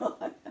 you know.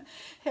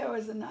 It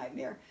was a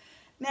nightmare.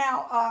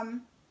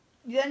 Now,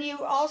 then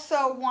you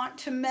also want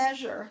to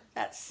measure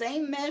that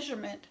same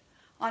measurement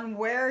on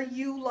where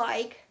you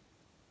like.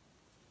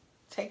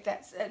 Take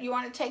that, you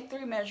want to take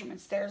 3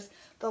 measurements. There's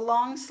the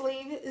long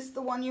sleeve is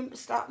the one you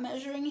stop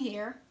measuring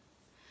here.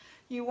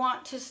 You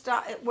want to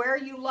stop where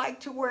you like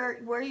to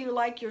where you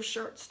like your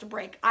shirts to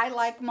break. I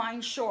like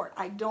mine short.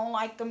 I don't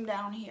like them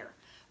down here.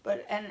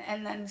 But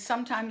and then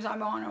sometimes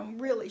I'm on them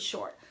really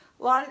short.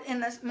 A lot of,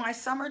 in my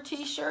summer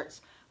t-shirts,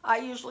 I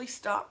usually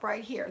stop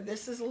right here.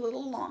 This is a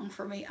little long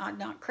for me. I'm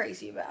not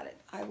crazy about it.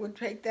 I would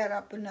take that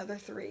up another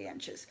 3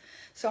 inches.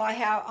 So I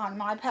have on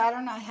my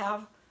pattern, I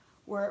have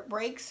where it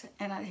breaks,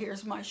 and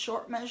here's my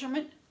short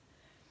measurement.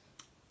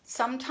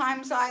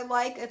 Sometimes I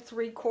like a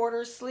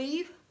 3/4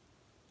 sleeve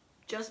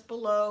just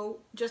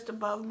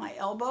above my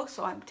elbow,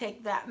 so I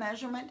take that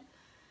measurement.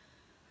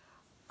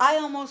 I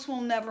almost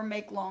will never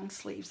make long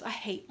sleeves. I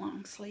hate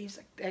long sleeves.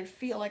 I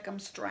feel like I'm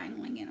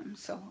strangling in them,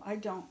 so I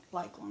don't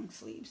like long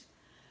sleeves.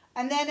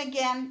 And then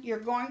again, you're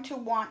going to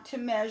want to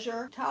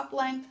measure top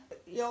length,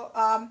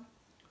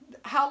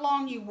 how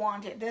long you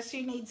want it. This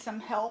you need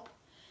some help,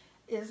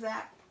 is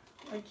that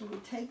like you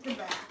would take the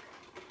back,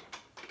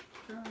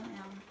 turn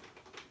around,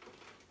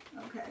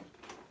 okay.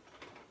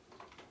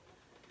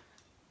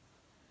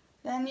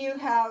 Then you're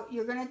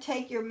going to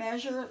take your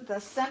measure, the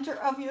center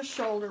of your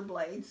shoulder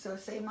blades. So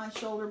say my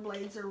shoulder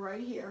blades are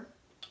right here,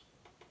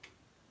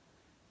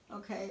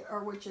 okay,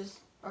 or which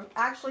is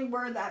actually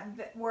where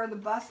the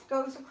bust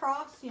goes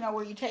across, you know,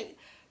 where you take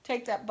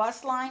that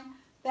bust line.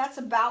 That's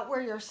about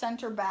where your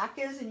center back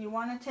is, and you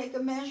want to take a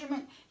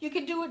measurement. You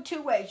can do it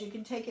 2 ways. You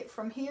can take it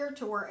from here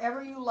to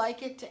wherever you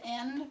like it to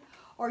end,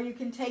 or you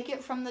can take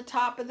it from the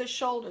top of the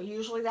shoulder.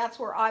 Usually that's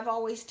where I've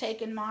always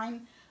taken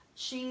mine.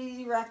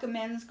 She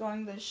recommends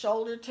going the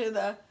shoulder to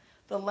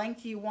the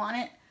length you want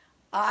it.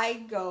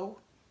 I go,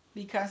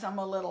 because I'm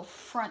a little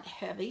front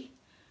heavy,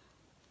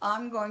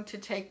 I'm going to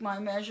take my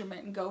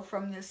measurement and go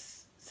from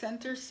this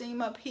center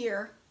seam up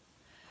here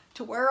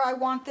to where I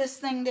want this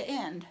thing to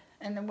end.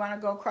 And then want to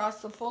go across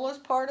the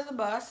fullest part of the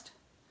bust,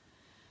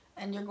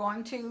 and you're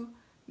going to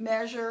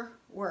measure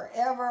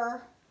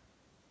wherever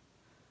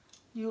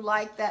you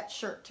like that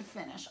shirt to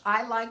finish.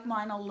 I like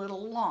mine a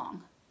little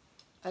long.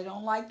 I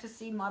don't like to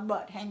see my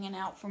butt hanging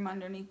out from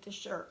underneath the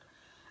shirt.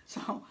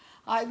 So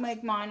I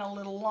make mine a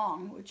little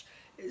long, which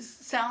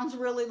sounds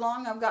really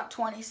long. I've got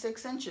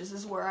 26 inches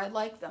is where I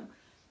like them.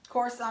 Of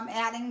course, I'm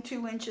adding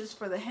 2 inches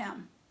for the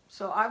hem.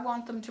 So I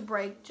want them to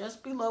break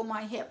just below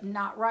my hip,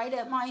 not right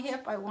at my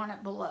hip. I want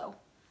it below.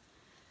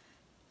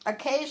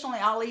 Occasionally,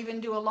 I'll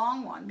even do a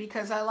long one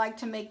because I like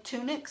to make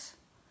tunics,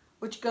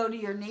 which go to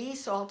your knee.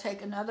 So I'll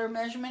take another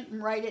measurement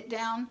and write it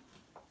down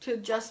to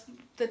just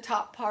the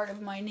top part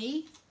of my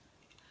knee.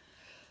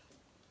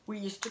 We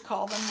used to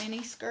call them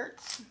mini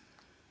skirts.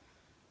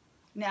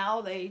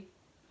 Now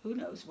who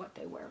knows what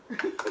they wear.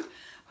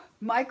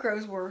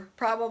 Micros were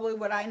probably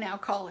what I now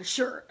call a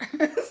shirt.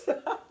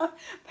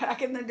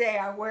 Back in the day,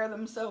 I wear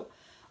them so,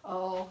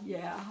 oh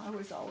yeah, I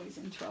was always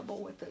in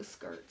trouble with those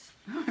skirts.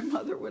 My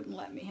mother wouldn't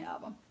let me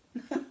have them.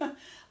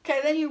 Okay,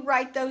 then you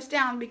write those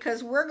down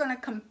because we're going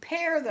to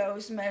compare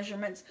those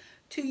measurements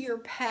to your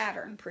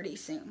pattern pretty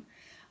soon.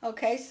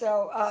 Okay,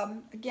 so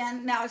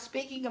again, now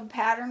speaking of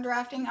pattern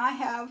drafting,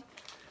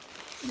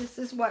 this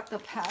is what the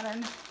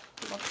pattern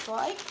looks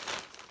like.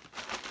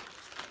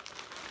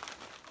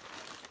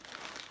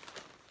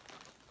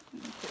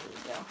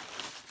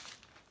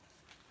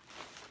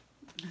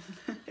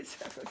 Let's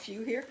have a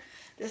few here.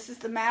 This is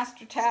the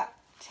master top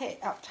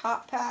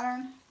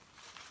pattern,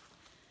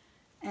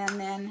 and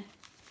then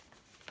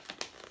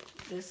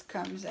this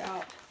comes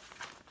out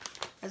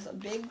as a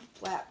big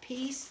flat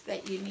piece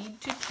that you need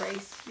to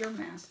trace your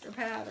master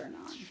pattern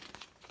on.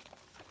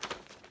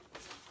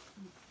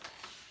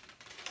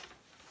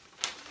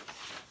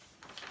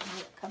 And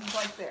it comes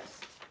like this.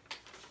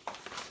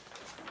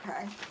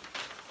 Okay.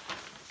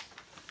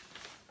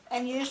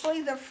 And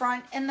usually the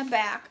front and the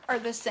back are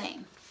the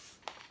same.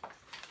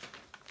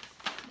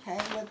 Okay,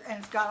 and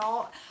it's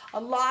got a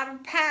lot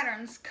of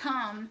patterns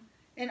come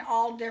in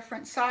all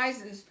different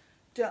sizes.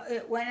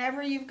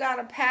 Whenever you've got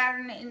a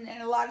pattern, and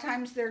a lot of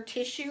times they're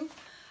tissue,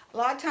 a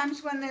lot of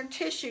times when they're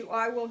tissue,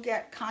 I will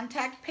get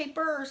contact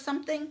paper or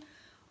something,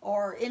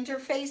 or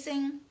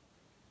interfacing,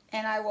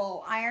 and I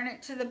will iron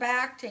it to the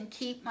back and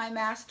keep my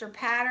master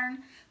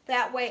pattern.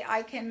 That way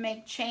I can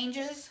make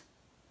changes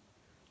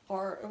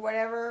or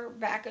whatever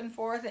back and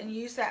forth and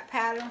use that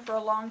pattern for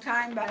a long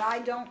time. But I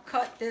don't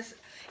cut this,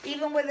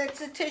 even when it's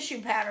a tissue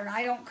pattern,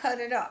 I don't cut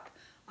it up.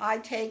 I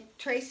take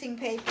tracing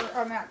paper,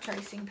 or not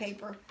tracing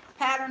paper,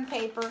 pattern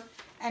paper,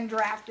 and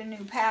draft a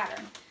new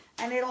pattern.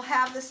 And it'll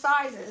have the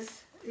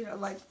sizes, you know,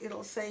 like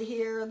it'll say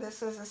here,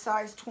 this is a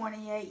size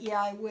 28,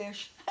 yeah, I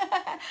wish.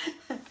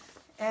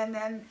 And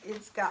then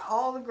it's got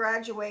all the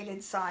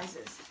graduated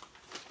sizes.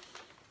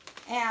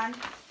 And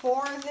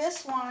for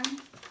this one,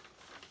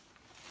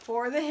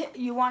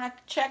 you want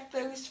to check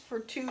those for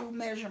 2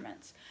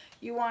 measurements.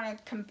 You want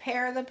to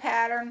compare the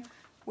pattern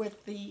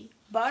with the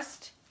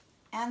bust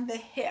and the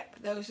hip.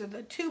 Those are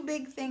the two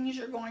big things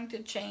you're going to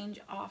change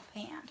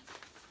offhand.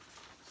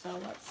 So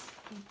let's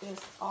keep this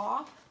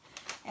off.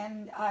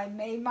 And I've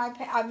made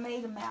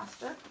a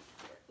master.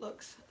 It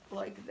looks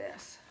like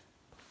this.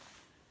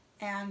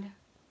 And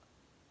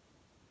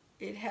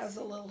it has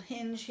a little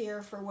hinge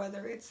here for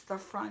whether it's the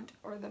front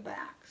or the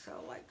back.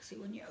 So like, see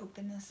when you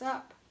open this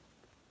up,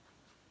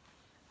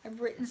 I've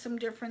written some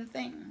different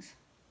things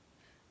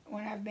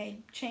when I've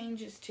made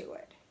changes to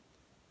it.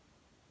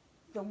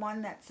 The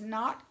one that's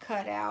not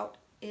cut out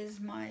is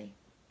my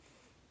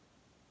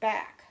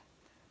back.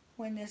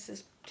 When this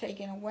is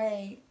taken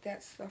away,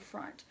 that's the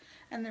front.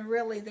 And then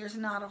really there's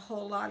not a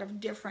whole lot of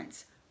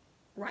difference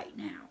right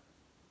now,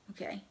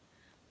 okay?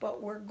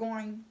 But we're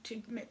going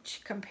to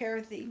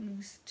compare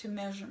things to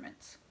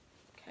measurements,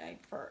 okay,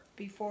 for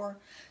before.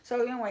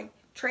 So anyway,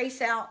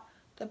 trace out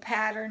the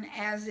pattern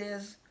as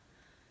is.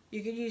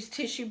 You could use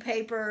tissue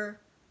paper.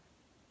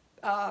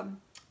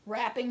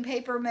 Wrapping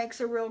paper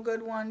makes a real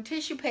good one.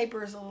 Tissue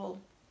paper is a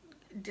little,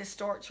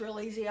 distorts real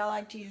easy. I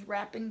like to use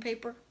wrapping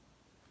paper.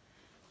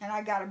 And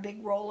I got a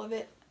big roll of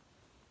it.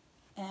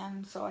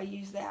 And so I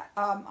use that.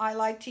 I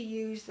like to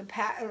use the,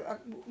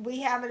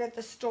 we have it at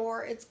the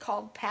store. It's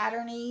called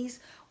Pattern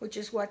Ease, which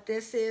is what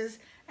this is.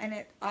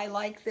 And I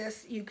like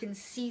this. You can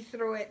see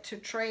through it to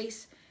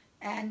trace.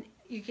 And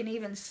you can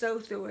even sew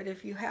through it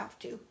if you have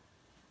to.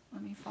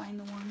 Let me find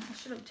the one. I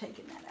should have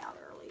taken that out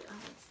earlier.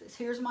 What's this?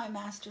 Here's my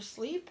master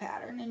sleeve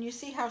pattern. And you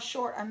see how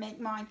short I make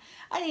mine.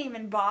 I didn't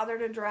even bother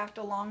to draft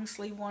a long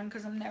sleeve one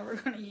because I'm never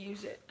going to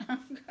use it.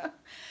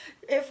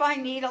 If I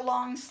need a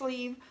long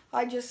sleeve,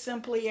 I just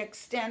simply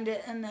extend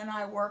it and then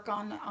I work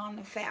on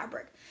the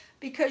fabric.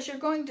 Because you're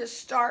going to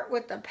start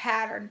with the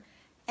pattern.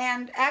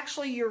 And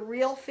actually your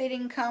real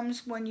fitting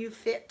comes when you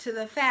fit to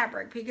the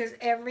fabric. Because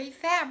every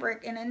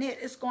fabric in a knit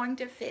is going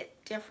to fit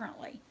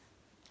differently.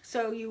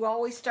 So you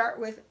always start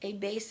with a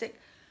basic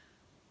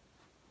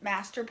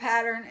master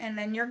pattern and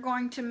then you're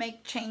going to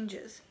make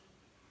changes.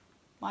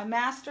 My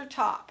master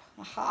top,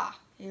 aha,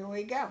 here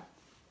we go.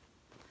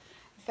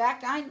 In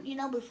fact,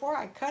 before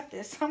I cut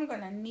this, I'm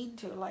going to need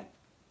to like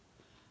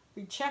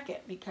recheck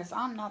it because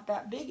I'm not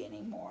that big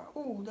anymore.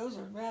 Oh, those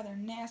are rather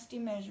nasty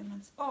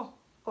measurements. Oh.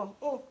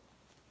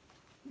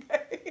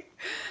 Okay.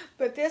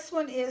 But this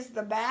one is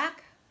the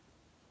back.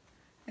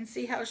 And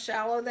see how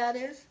shallow that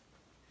is?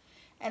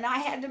 And I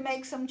had to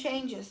make some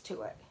changes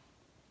to it.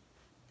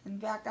 In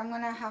fact, I'm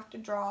going to have to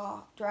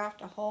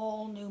draft a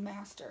whole new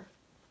master.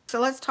 So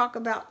let's talk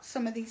about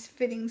some of these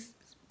fittings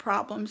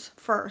problems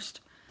first.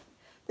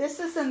 This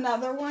is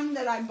another one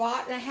that I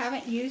bought and I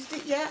haven't used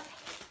it yet.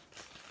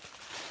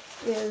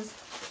 This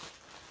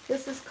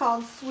is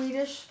called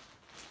Swedish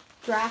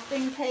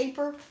drafting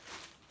paper.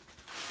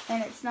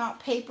 And it's not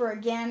paper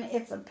again,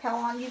 it's a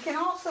Pellon. You can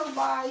also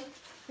buy,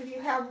 if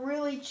you have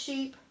really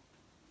cheap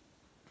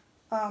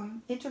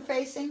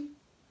interfacing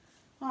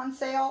on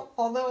sale,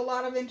 although a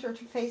lot of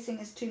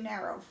interfacing is too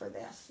narrow for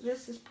this.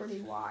 This is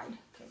pretty wide.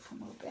 Okay,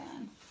 come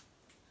open.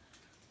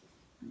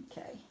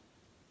 Okay.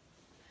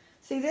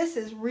 See, this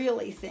is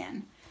really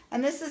thin.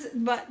 And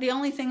but the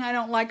only thing I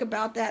don't like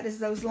about that is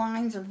those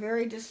lines are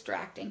very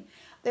distracting.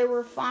 They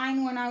were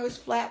fine when I was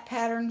flat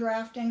pattern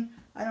drafting.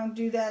 I don't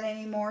do that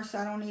anymore, so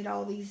I don't need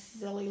all these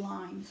silly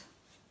lines.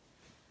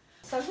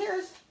 So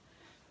here's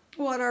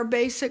what our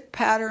basic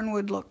pattern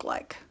would look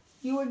like.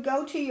 You would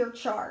go to your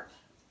chart,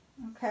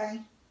 okay?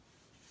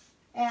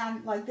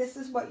 And like this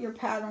is what your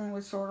pattern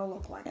would sort of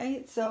look like.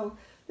 Okay? So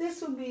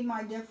this would be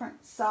my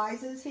different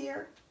sizes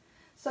here.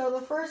 So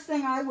the first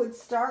thing I would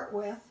start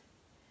with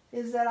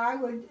is that I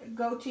would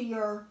go to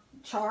your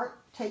chart,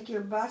 take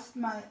your bust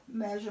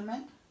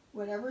measurement,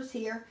 whatever's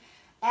here,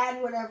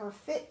 add whatever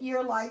fit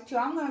you're like to.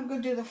 I'm going to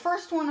go do the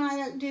first one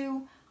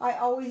I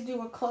always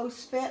do a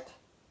close fit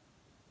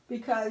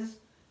because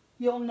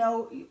you'll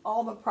know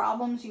all the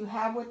problems you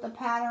have with the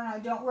pattern. I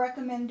don't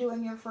recommend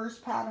doing your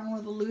first pattern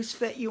with a loose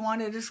fit. You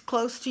want it as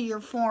close to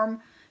your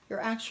form, your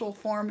actual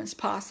form as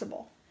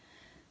possible.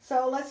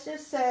 So let's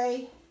just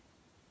say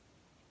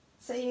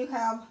you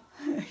have,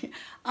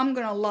 I'm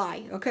going to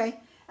lie, okay?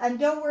 And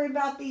don't worry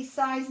about these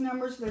size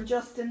numbers. They're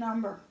just a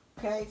number,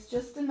 okay? It's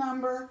just a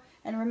number.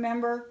 And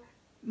remember,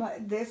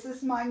 this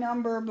is my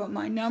number, but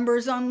my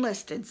number's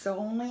unlisted, so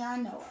only I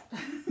know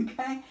it,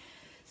 okay?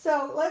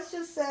 So let's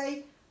just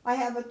say I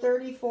have a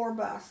 34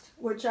 bust,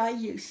 which I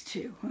used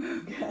to,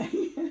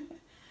 okay?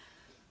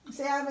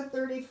 Say I have a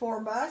 34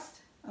 bust,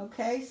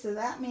 okay? So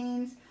that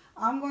means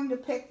I'm going to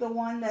pick the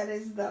one that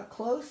is the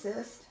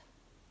closest.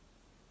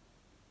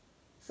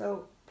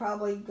 So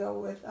probably go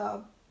with,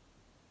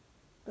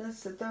 this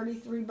is a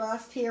 33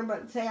 bust here,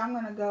 but say I'm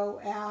going to go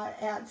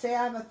say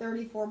I have a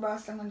 34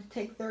 bust, I'm going to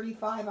take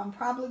 35. I'm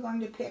probably going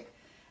to pick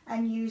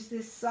and use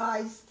this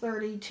size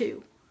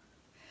 32.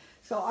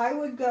 So I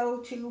would go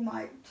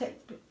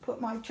to put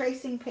my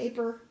tracing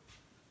paper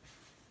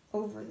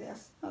over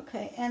this.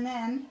 Okay, and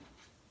then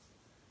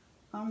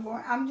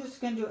I'm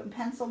just going to do it in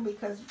pencil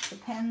because the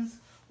pens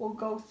will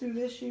go through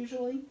this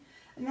usually.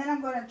 And then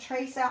I'm going to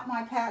trace out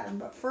my pattern.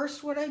 But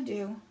first what I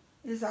do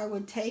is I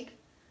would take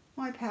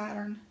my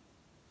pattern,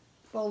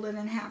 fold it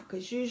in half,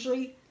 because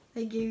usually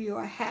they give you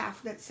a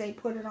half that say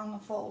put it on the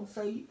fold.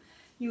 So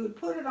you would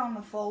put it on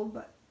the fold,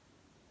 but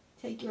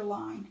take your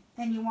line.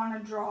 And you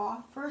want to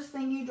draw. First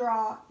thing you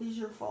draw is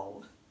your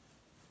fold.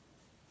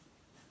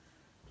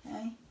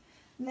 Okay?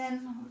 And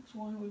then which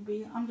one would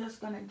be, I'm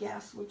just going to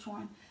guess which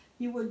one.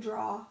 You would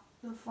draw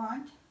the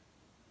front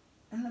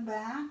and the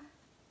back,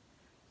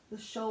 the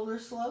shoulder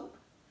slope,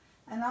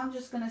 and I'm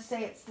just going to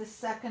say it's the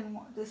second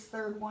one, this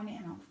third one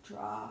in.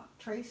 I'll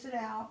trace it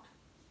out.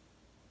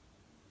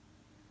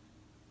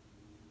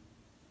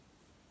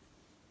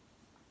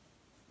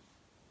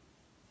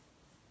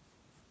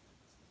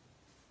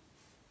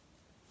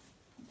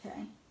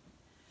 Okay,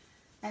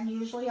 and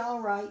usually I'll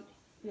write,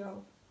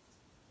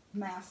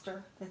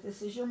 master, that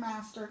this is your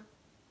master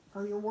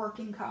or your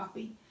working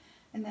copy,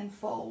 and then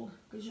fold,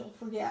 because you'll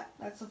forget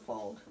that's a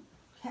fold.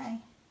 Okay,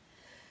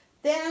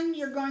 then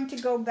you're going to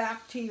go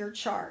back to your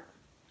chart.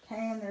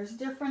 Okay, and there's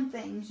different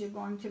things you're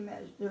going to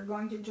measure. You're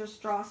going to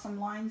just draw some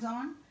lines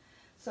on.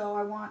 So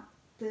I want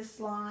this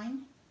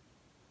line.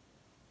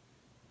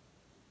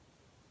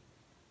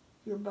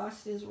 Your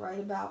bust is right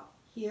about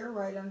here,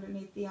 right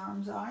underneath the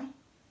arm's eye.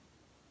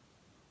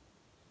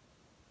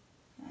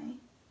 Okay,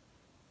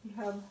 you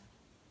have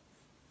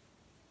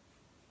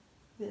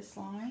this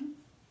line.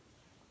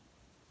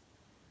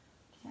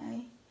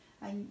 Okay,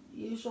 and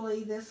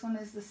usually this one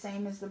is the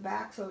same as the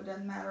back, so it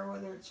doesn't matter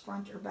whether it's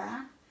front or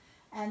back.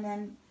 And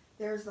then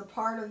there's the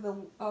part of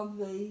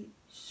the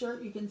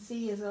shirt you can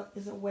see is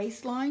a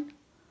waistline.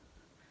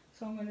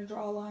 So I'm going to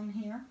draw a line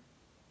here,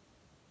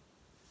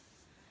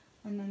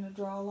 and then to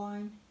draw a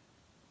line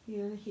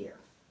here to here.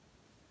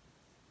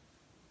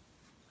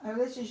 Oh,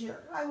 this is your,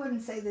 I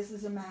wouldn't say this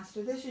is a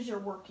master, this is your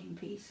working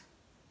piece.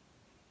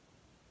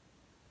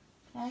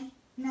 Okay,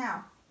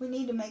 now we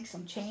need to make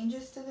some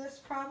changes to this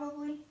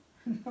probably.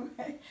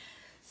 Okay,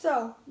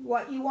 so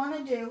what you want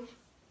to do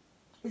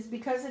is,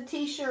 because a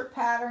t-shirt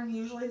pattern,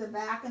 usually the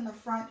back and the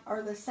front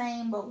are the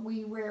same, but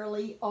we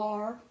rarely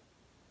are.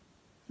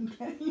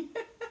 Okay,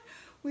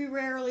 we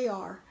rarely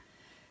are.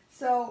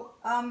 So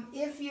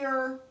if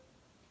you're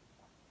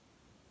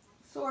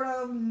sort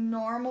of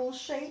normal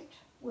shaped,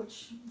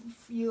 which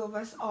few of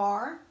us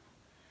are,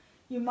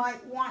 you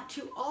might want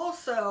to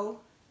also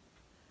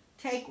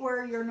take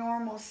where your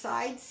normal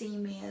side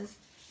seam is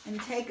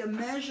and take a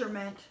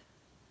measurement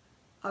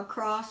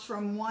across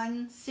from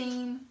one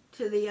seam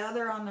to the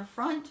other on the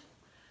front,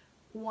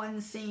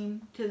 one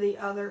seam to the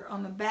other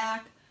on the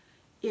back.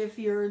 If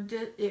you're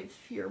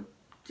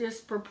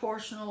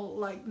disproportional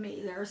like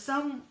me, there are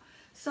some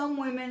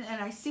women,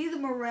 and I see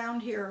them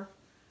around here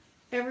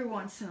every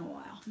once in a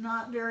while,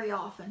 not very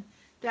often,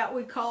 that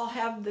we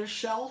have the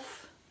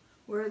shelf,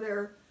 where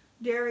their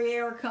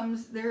derriere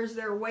comes, there's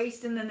their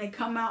waist, and then they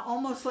come out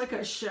almost like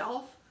a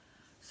shelf.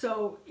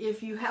 So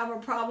if you have a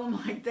problem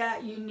like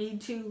that, you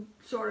need to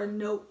sort of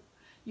note,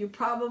 you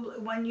probably,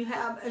 when you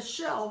have a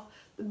shelf,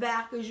 the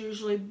back is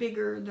usually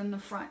bigger than the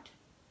front.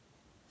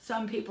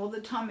 Some people,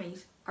 the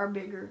tummies are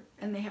bigger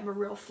and they have a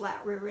real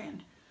flat rear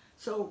end.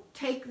 So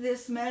take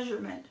this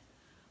measurement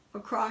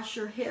across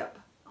your hip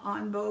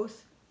on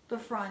both the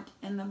front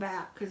and the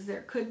back, because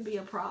there could be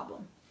a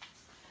problem.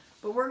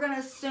 But we're going to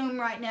assume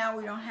right now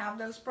we don't have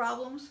those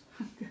problems.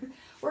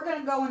 We're going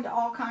to go into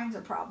all kinds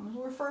of problems.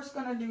 We're first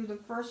going to do the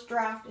first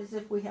draft as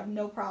if we have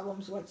no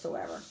problems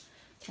whatsoever.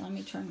 Okay, let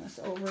me turn this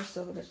over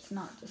so that it's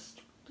not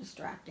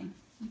distracting.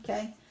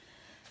 Okay,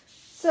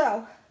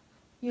 so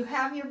you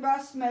have your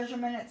bust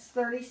measurement, it's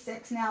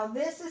 36. Now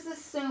this is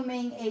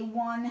assuming a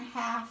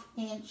 1/2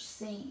 inch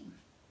seam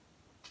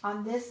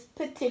on this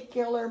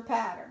particular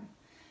pattern.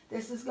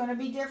 This is going to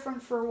be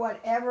different for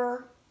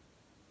whatever,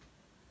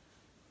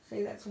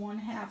 say that's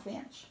 1/2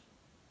 inch.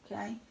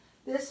 Okay,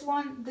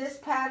 this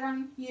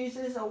pattern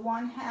uses a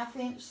 1/2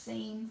 inch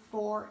seam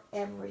for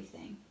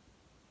everything,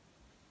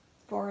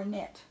 for a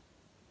knit.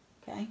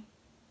 Okay,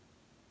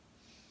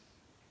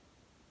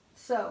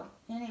 so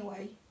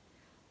anyway,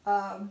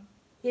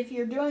 if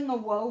you're doing a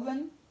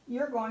woven,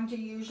 you're going to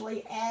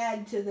usually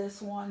add to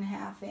this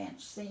 1/2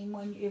 inch seam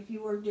if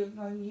you were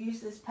going to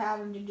use this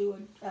pattern to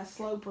do a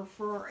sloper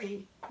for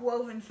a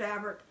woven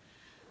fabric,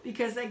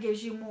 because that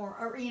gives you more,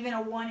 or even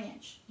a 1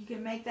 inch. You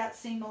can make that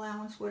seam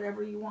allowance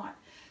whatever you want.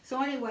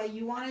 So anyway,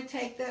 you want to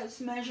take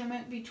this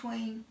measurement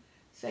between,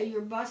 say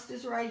your bust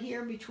is right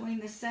here, between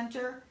the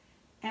center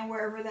and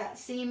wherever that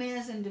seam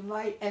is, and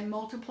divide and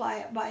multiply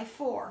it by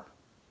 4.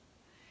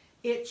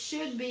 It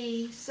should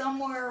be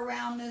somewhere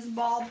around this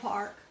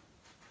ballpark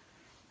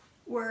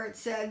where it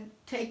said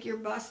take your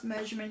bust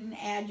measurement and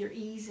add your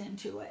ease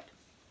into it.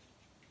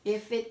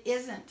 If it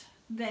isn't,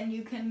 then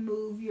you can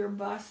move your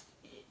bust,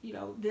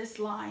 this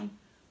line,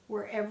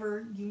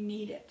 wherever you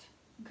need it.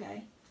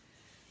 Okay,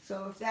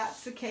 so if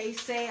that's the case,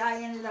 say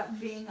I ended up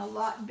being a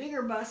lot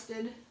bigger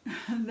busted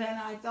than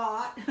I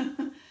thought,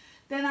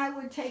 then I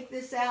would take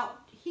this out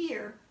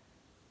here,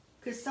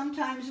 because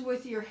sometimes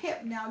with your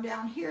hip, now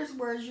down here's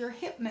where your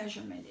hip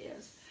measurement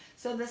is.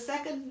 So the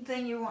second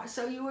thing you want,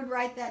 so you would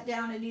write that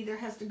down. It either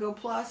has to go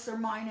plus or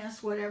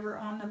minus whatever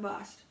on the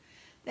bust.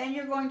 Then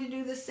you're going to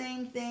do the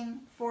same thing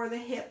for the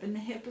hip, and the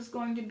hip is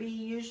going to be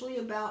usually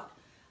about,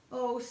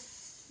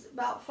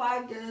 about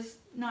 5 to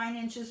 9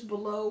 inches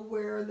below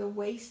where the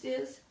waist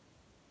is.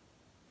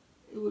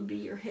 It would be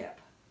your hip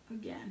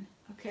again.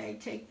 Okay,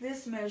 take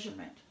this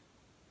measurement.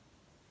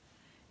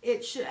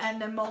 It should,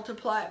 and then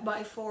multiply it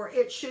by 4.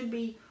 It should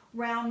be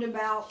round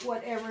about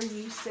whatever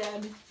you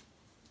said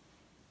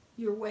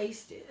your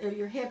waist is, or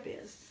your hip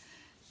is.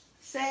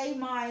 Say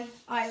I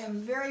am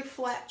very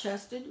flat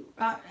chested.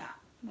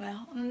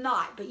 Well,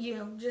 not, but you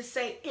know, just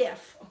say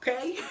if,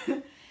 okay?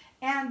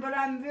 But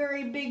I'm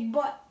very big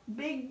butt,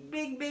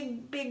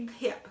 big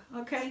hip,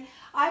 okay?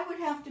 I would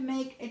have to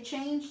make a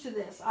change to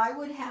this. I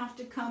would have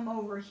to come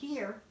over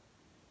here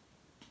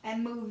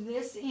and move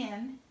this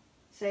in.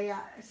 Say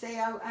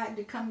I had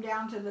to come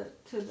down to the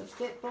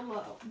fit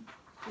below.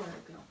 Where'd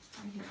it go?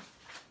 Right here.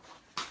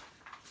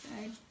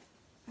 Okay.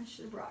 I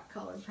should have brought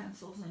colored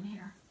pencils in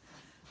here.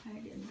 I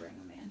didn't bring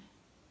them in.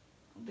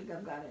 I don't think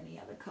I've got any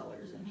other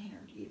colors in here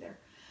either.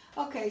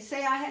 Okay,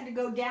 say I had to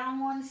go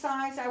down one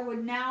size. I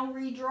would now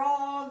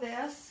redraw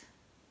this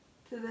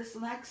to this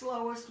next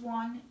lowest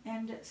one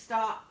and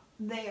stop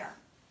there.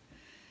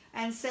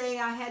 And say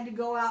I had to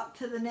go out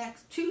to the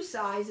next 2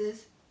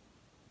 sizes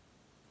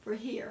for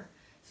here.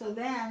 So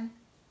then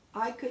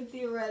I could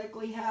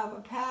theoretically have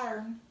a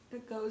pattern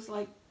that goes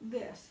like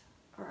this.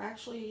 Or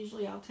actually,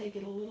 usually I'll take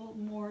it a little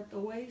more at the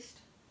waist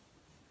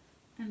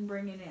and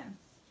bring it in.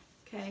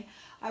 Okay,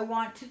 I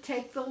want to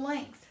take the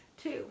length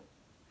too.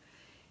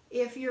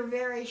 If you're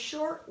very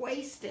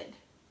short-waisted,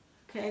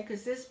 okay,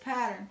 because this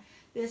pattern,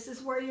 this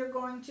is where you're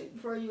going to,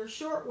 for your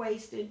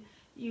short-waisted,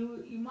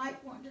 you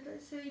might want, did I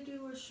say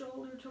do a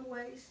shoulder to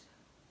waist?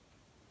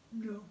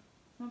 No.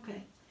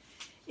 Okay.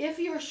 If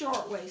you're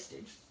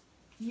short-waisted,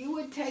 you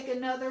would take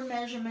another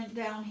measurement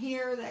down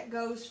here that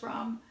goes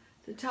from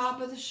the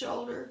top of the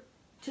shoulder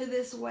to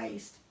this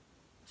waist.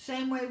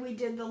 Same way we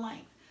did the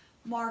length.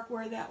 Mark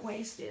where that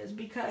waist is,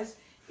 because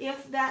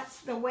if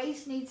the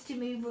waist needs to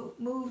be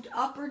moved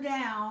up or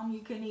down, you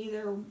can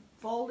either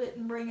fold it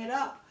and bring it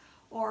up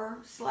or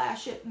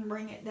slash it and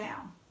bring it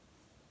down.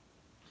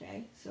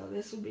 Okay, so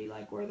this would be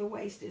like where the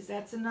waist is.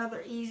 That's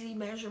another easy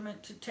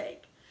measurement to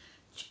take.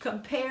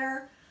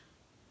 Compare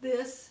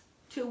this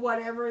to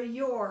whatever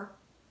your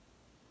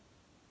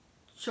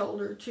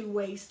shoulder to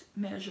waist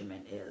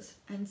measurement is,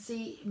 and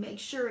see, make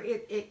sure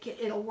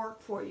it'll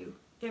work for you.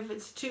 If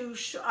it's too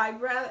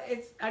I'd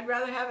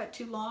rather have it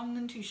too long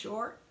than too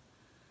short,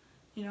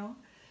 you know,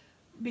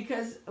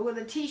 because with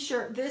a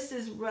t-shirt, this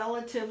is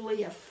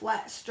relatively a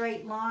flat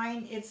straight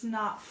line. It's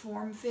not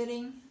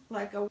form-fitting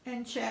like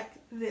and check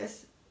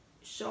this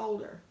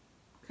shoulder,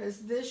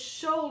 because this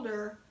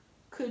shoulder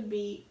could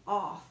be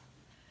off.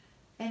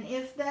 And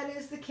if that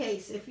is the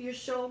case, if your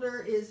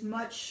shoulder is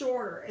much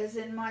shorter, as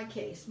in my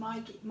case,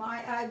 I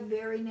have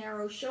very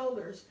narrow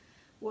shoulders,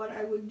 what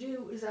I would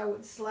do is I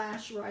would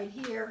slash right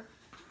here,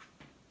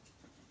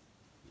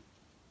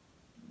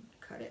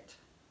 cut it.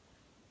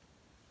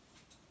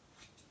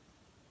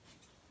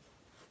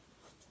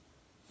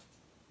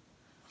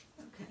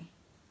 Okay.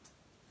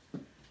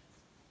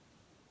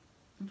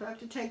 If I have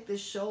to take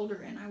this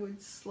shoulder in, I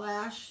would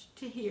slash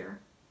to here.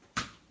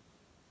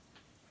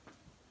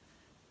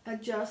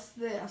 Adjust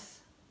this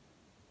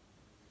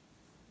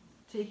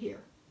to here.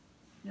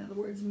 In other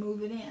words,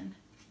 move it in.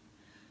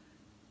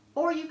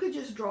 Or you could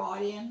just draw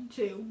it in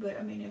too, but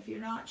I mean, if you're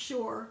not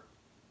sure,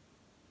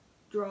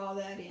 draw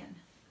that in.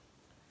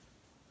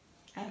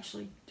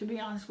 Actually, to be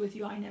honest with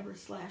you, I never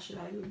slash it.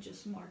 I would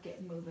just mark it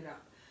and move it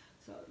up.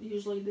 So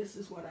usually this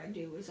is what I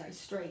do, is I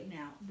straighten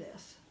out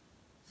this.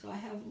 So I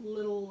have a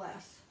little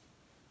less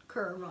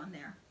curve on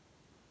there.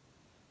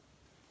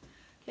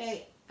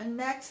 Okay, and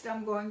next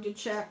I'm going to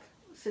check,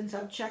 since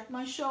I've checked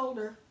my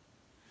shoulder,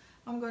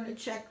 I'm going to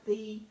check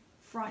the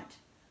front,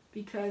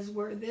 because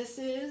where this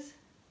is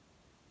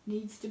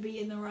needs to be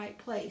in the right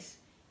place.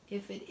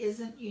 If it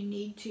isn't, you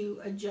need to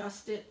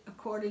adjust it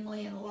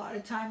accordingly, and a lot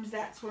of times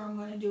that's where I'm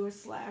going to do a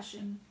slash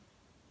and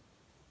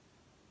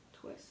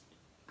twist.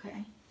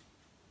 Okay.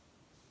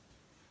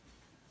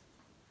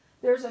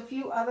 There's a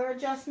few other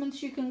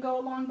adjustments you can go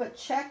along, but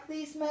check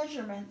these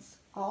measurements,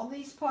 all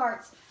these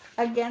parts,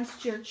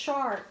 against your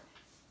chart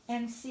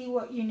and see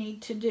what you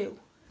need to do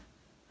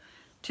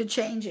to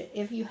change it.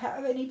 If you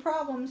have any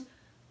problems,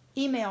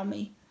 email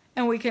me,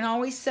 and we can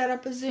always set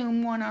up a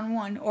Zoom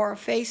one-on-one or a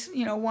face,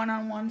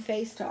 one-on-one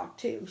face talk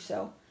too.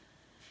 So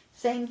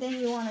same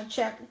thing, you want to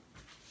check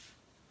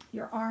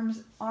your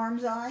arm's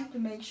eye to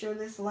make sure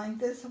this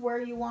length is where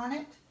you want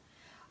it.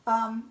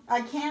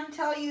 I can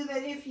tell you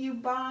that if you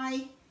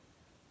buy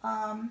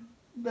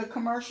the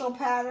commercial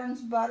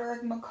patterns, Butter,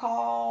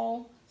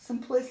 McCall,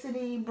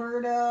 Simplicity,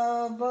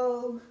 Berta,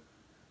 Vogue,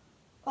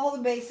 all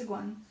the basic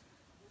ones,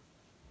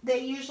 they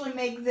usually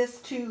make this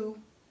too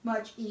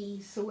much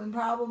ease, so we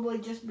probably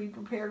just be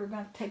prepared. We're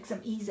going to take some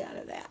ease out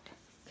of that,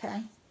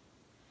 okay?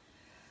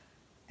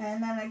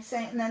 And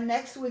then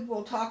next week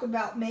we'll talk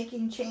about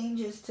making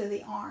changes to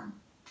the arm.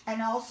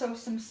 and also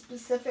some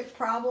specific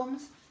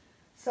problems,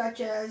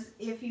 such as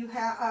if you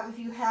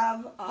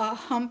have a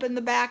hump in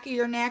the back of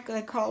your neck,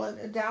 they call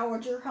it a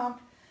dowager hump,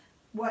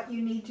 what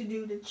you need to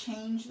do to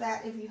change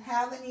that. If you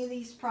have any of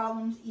these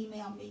problems,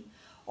 email me.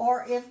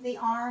 Or if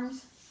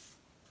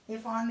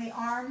on the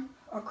arm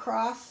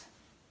across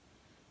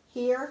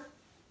here,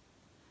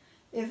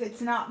 if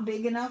it's not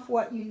big enough,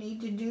 what you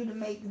need to do to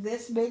make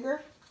this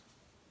bigger,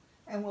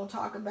 and we'll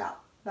talk about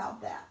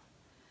that.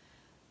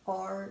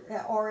 Or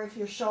if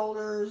your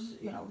shoulders,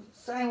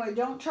 so anyway,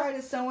 don't try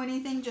to sew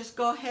anything, just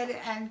go ahead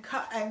and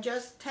cut, and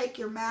just take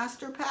your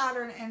master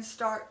pattern and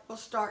we'll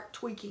start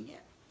tweaking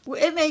it.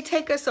 It may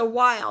take us a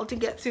while to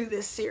get through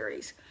this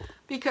series,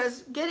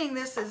 because getting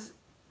this is,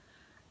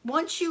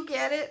 once you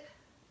get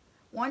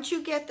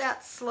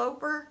that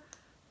sloper,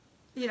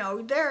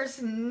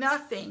 there's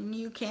nothing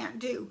you can't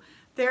do.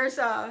 There's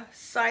a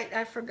site,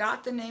 I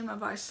forgot the name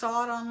of, I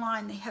saw it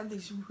online, they have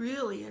these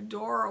really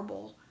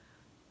adorable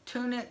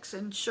tunics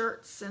and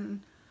shirts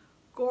and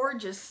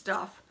gorgeous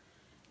stuff,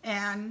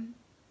 and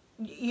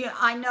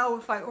I know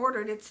if I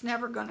ordered it's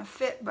never going to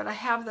fit, but I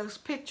have those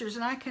pictures,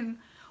 and I can,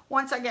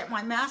 once I get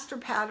my master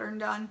pattern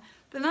done,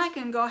 then I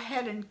can go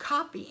ahead and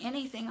copy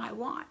anything I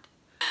want.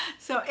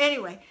 So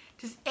anyway,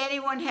 does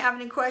anyone have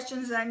any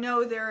questions? I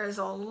know there is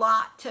a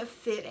lot to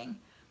fitting,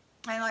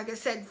 and like I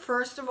said,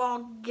 first of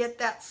all, get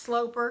that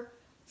sloper,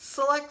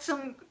 select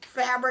some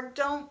fabric,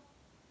 don't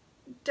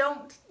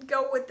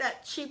go with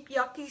that cheap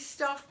yucky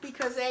stuff,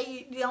 because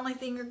the only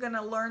thing you're going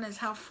to learn is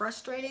how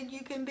frustrated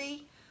you can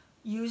be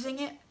using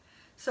it.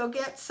 So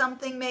get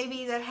something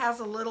maybe that has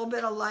a little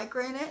bit of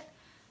lycra in it,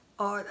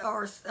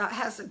 or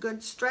has a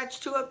good stretch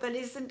to it, but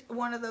isn't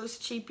one of those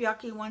cheap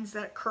yucky ones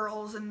that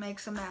curls and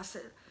makes a mess.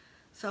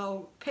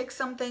 So pick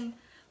something,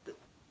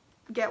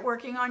 get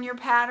working on your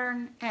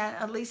pattern, and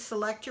at least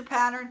select your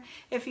pattern.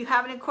 If you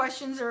have any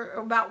questions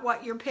about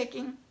what you're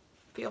picking,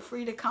 feel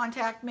free to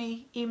contact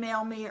me,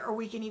 email me, or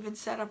we can even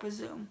set up a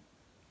Zoom.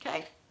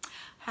 Okay?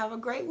 Have a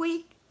great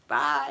week.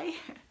 Bye.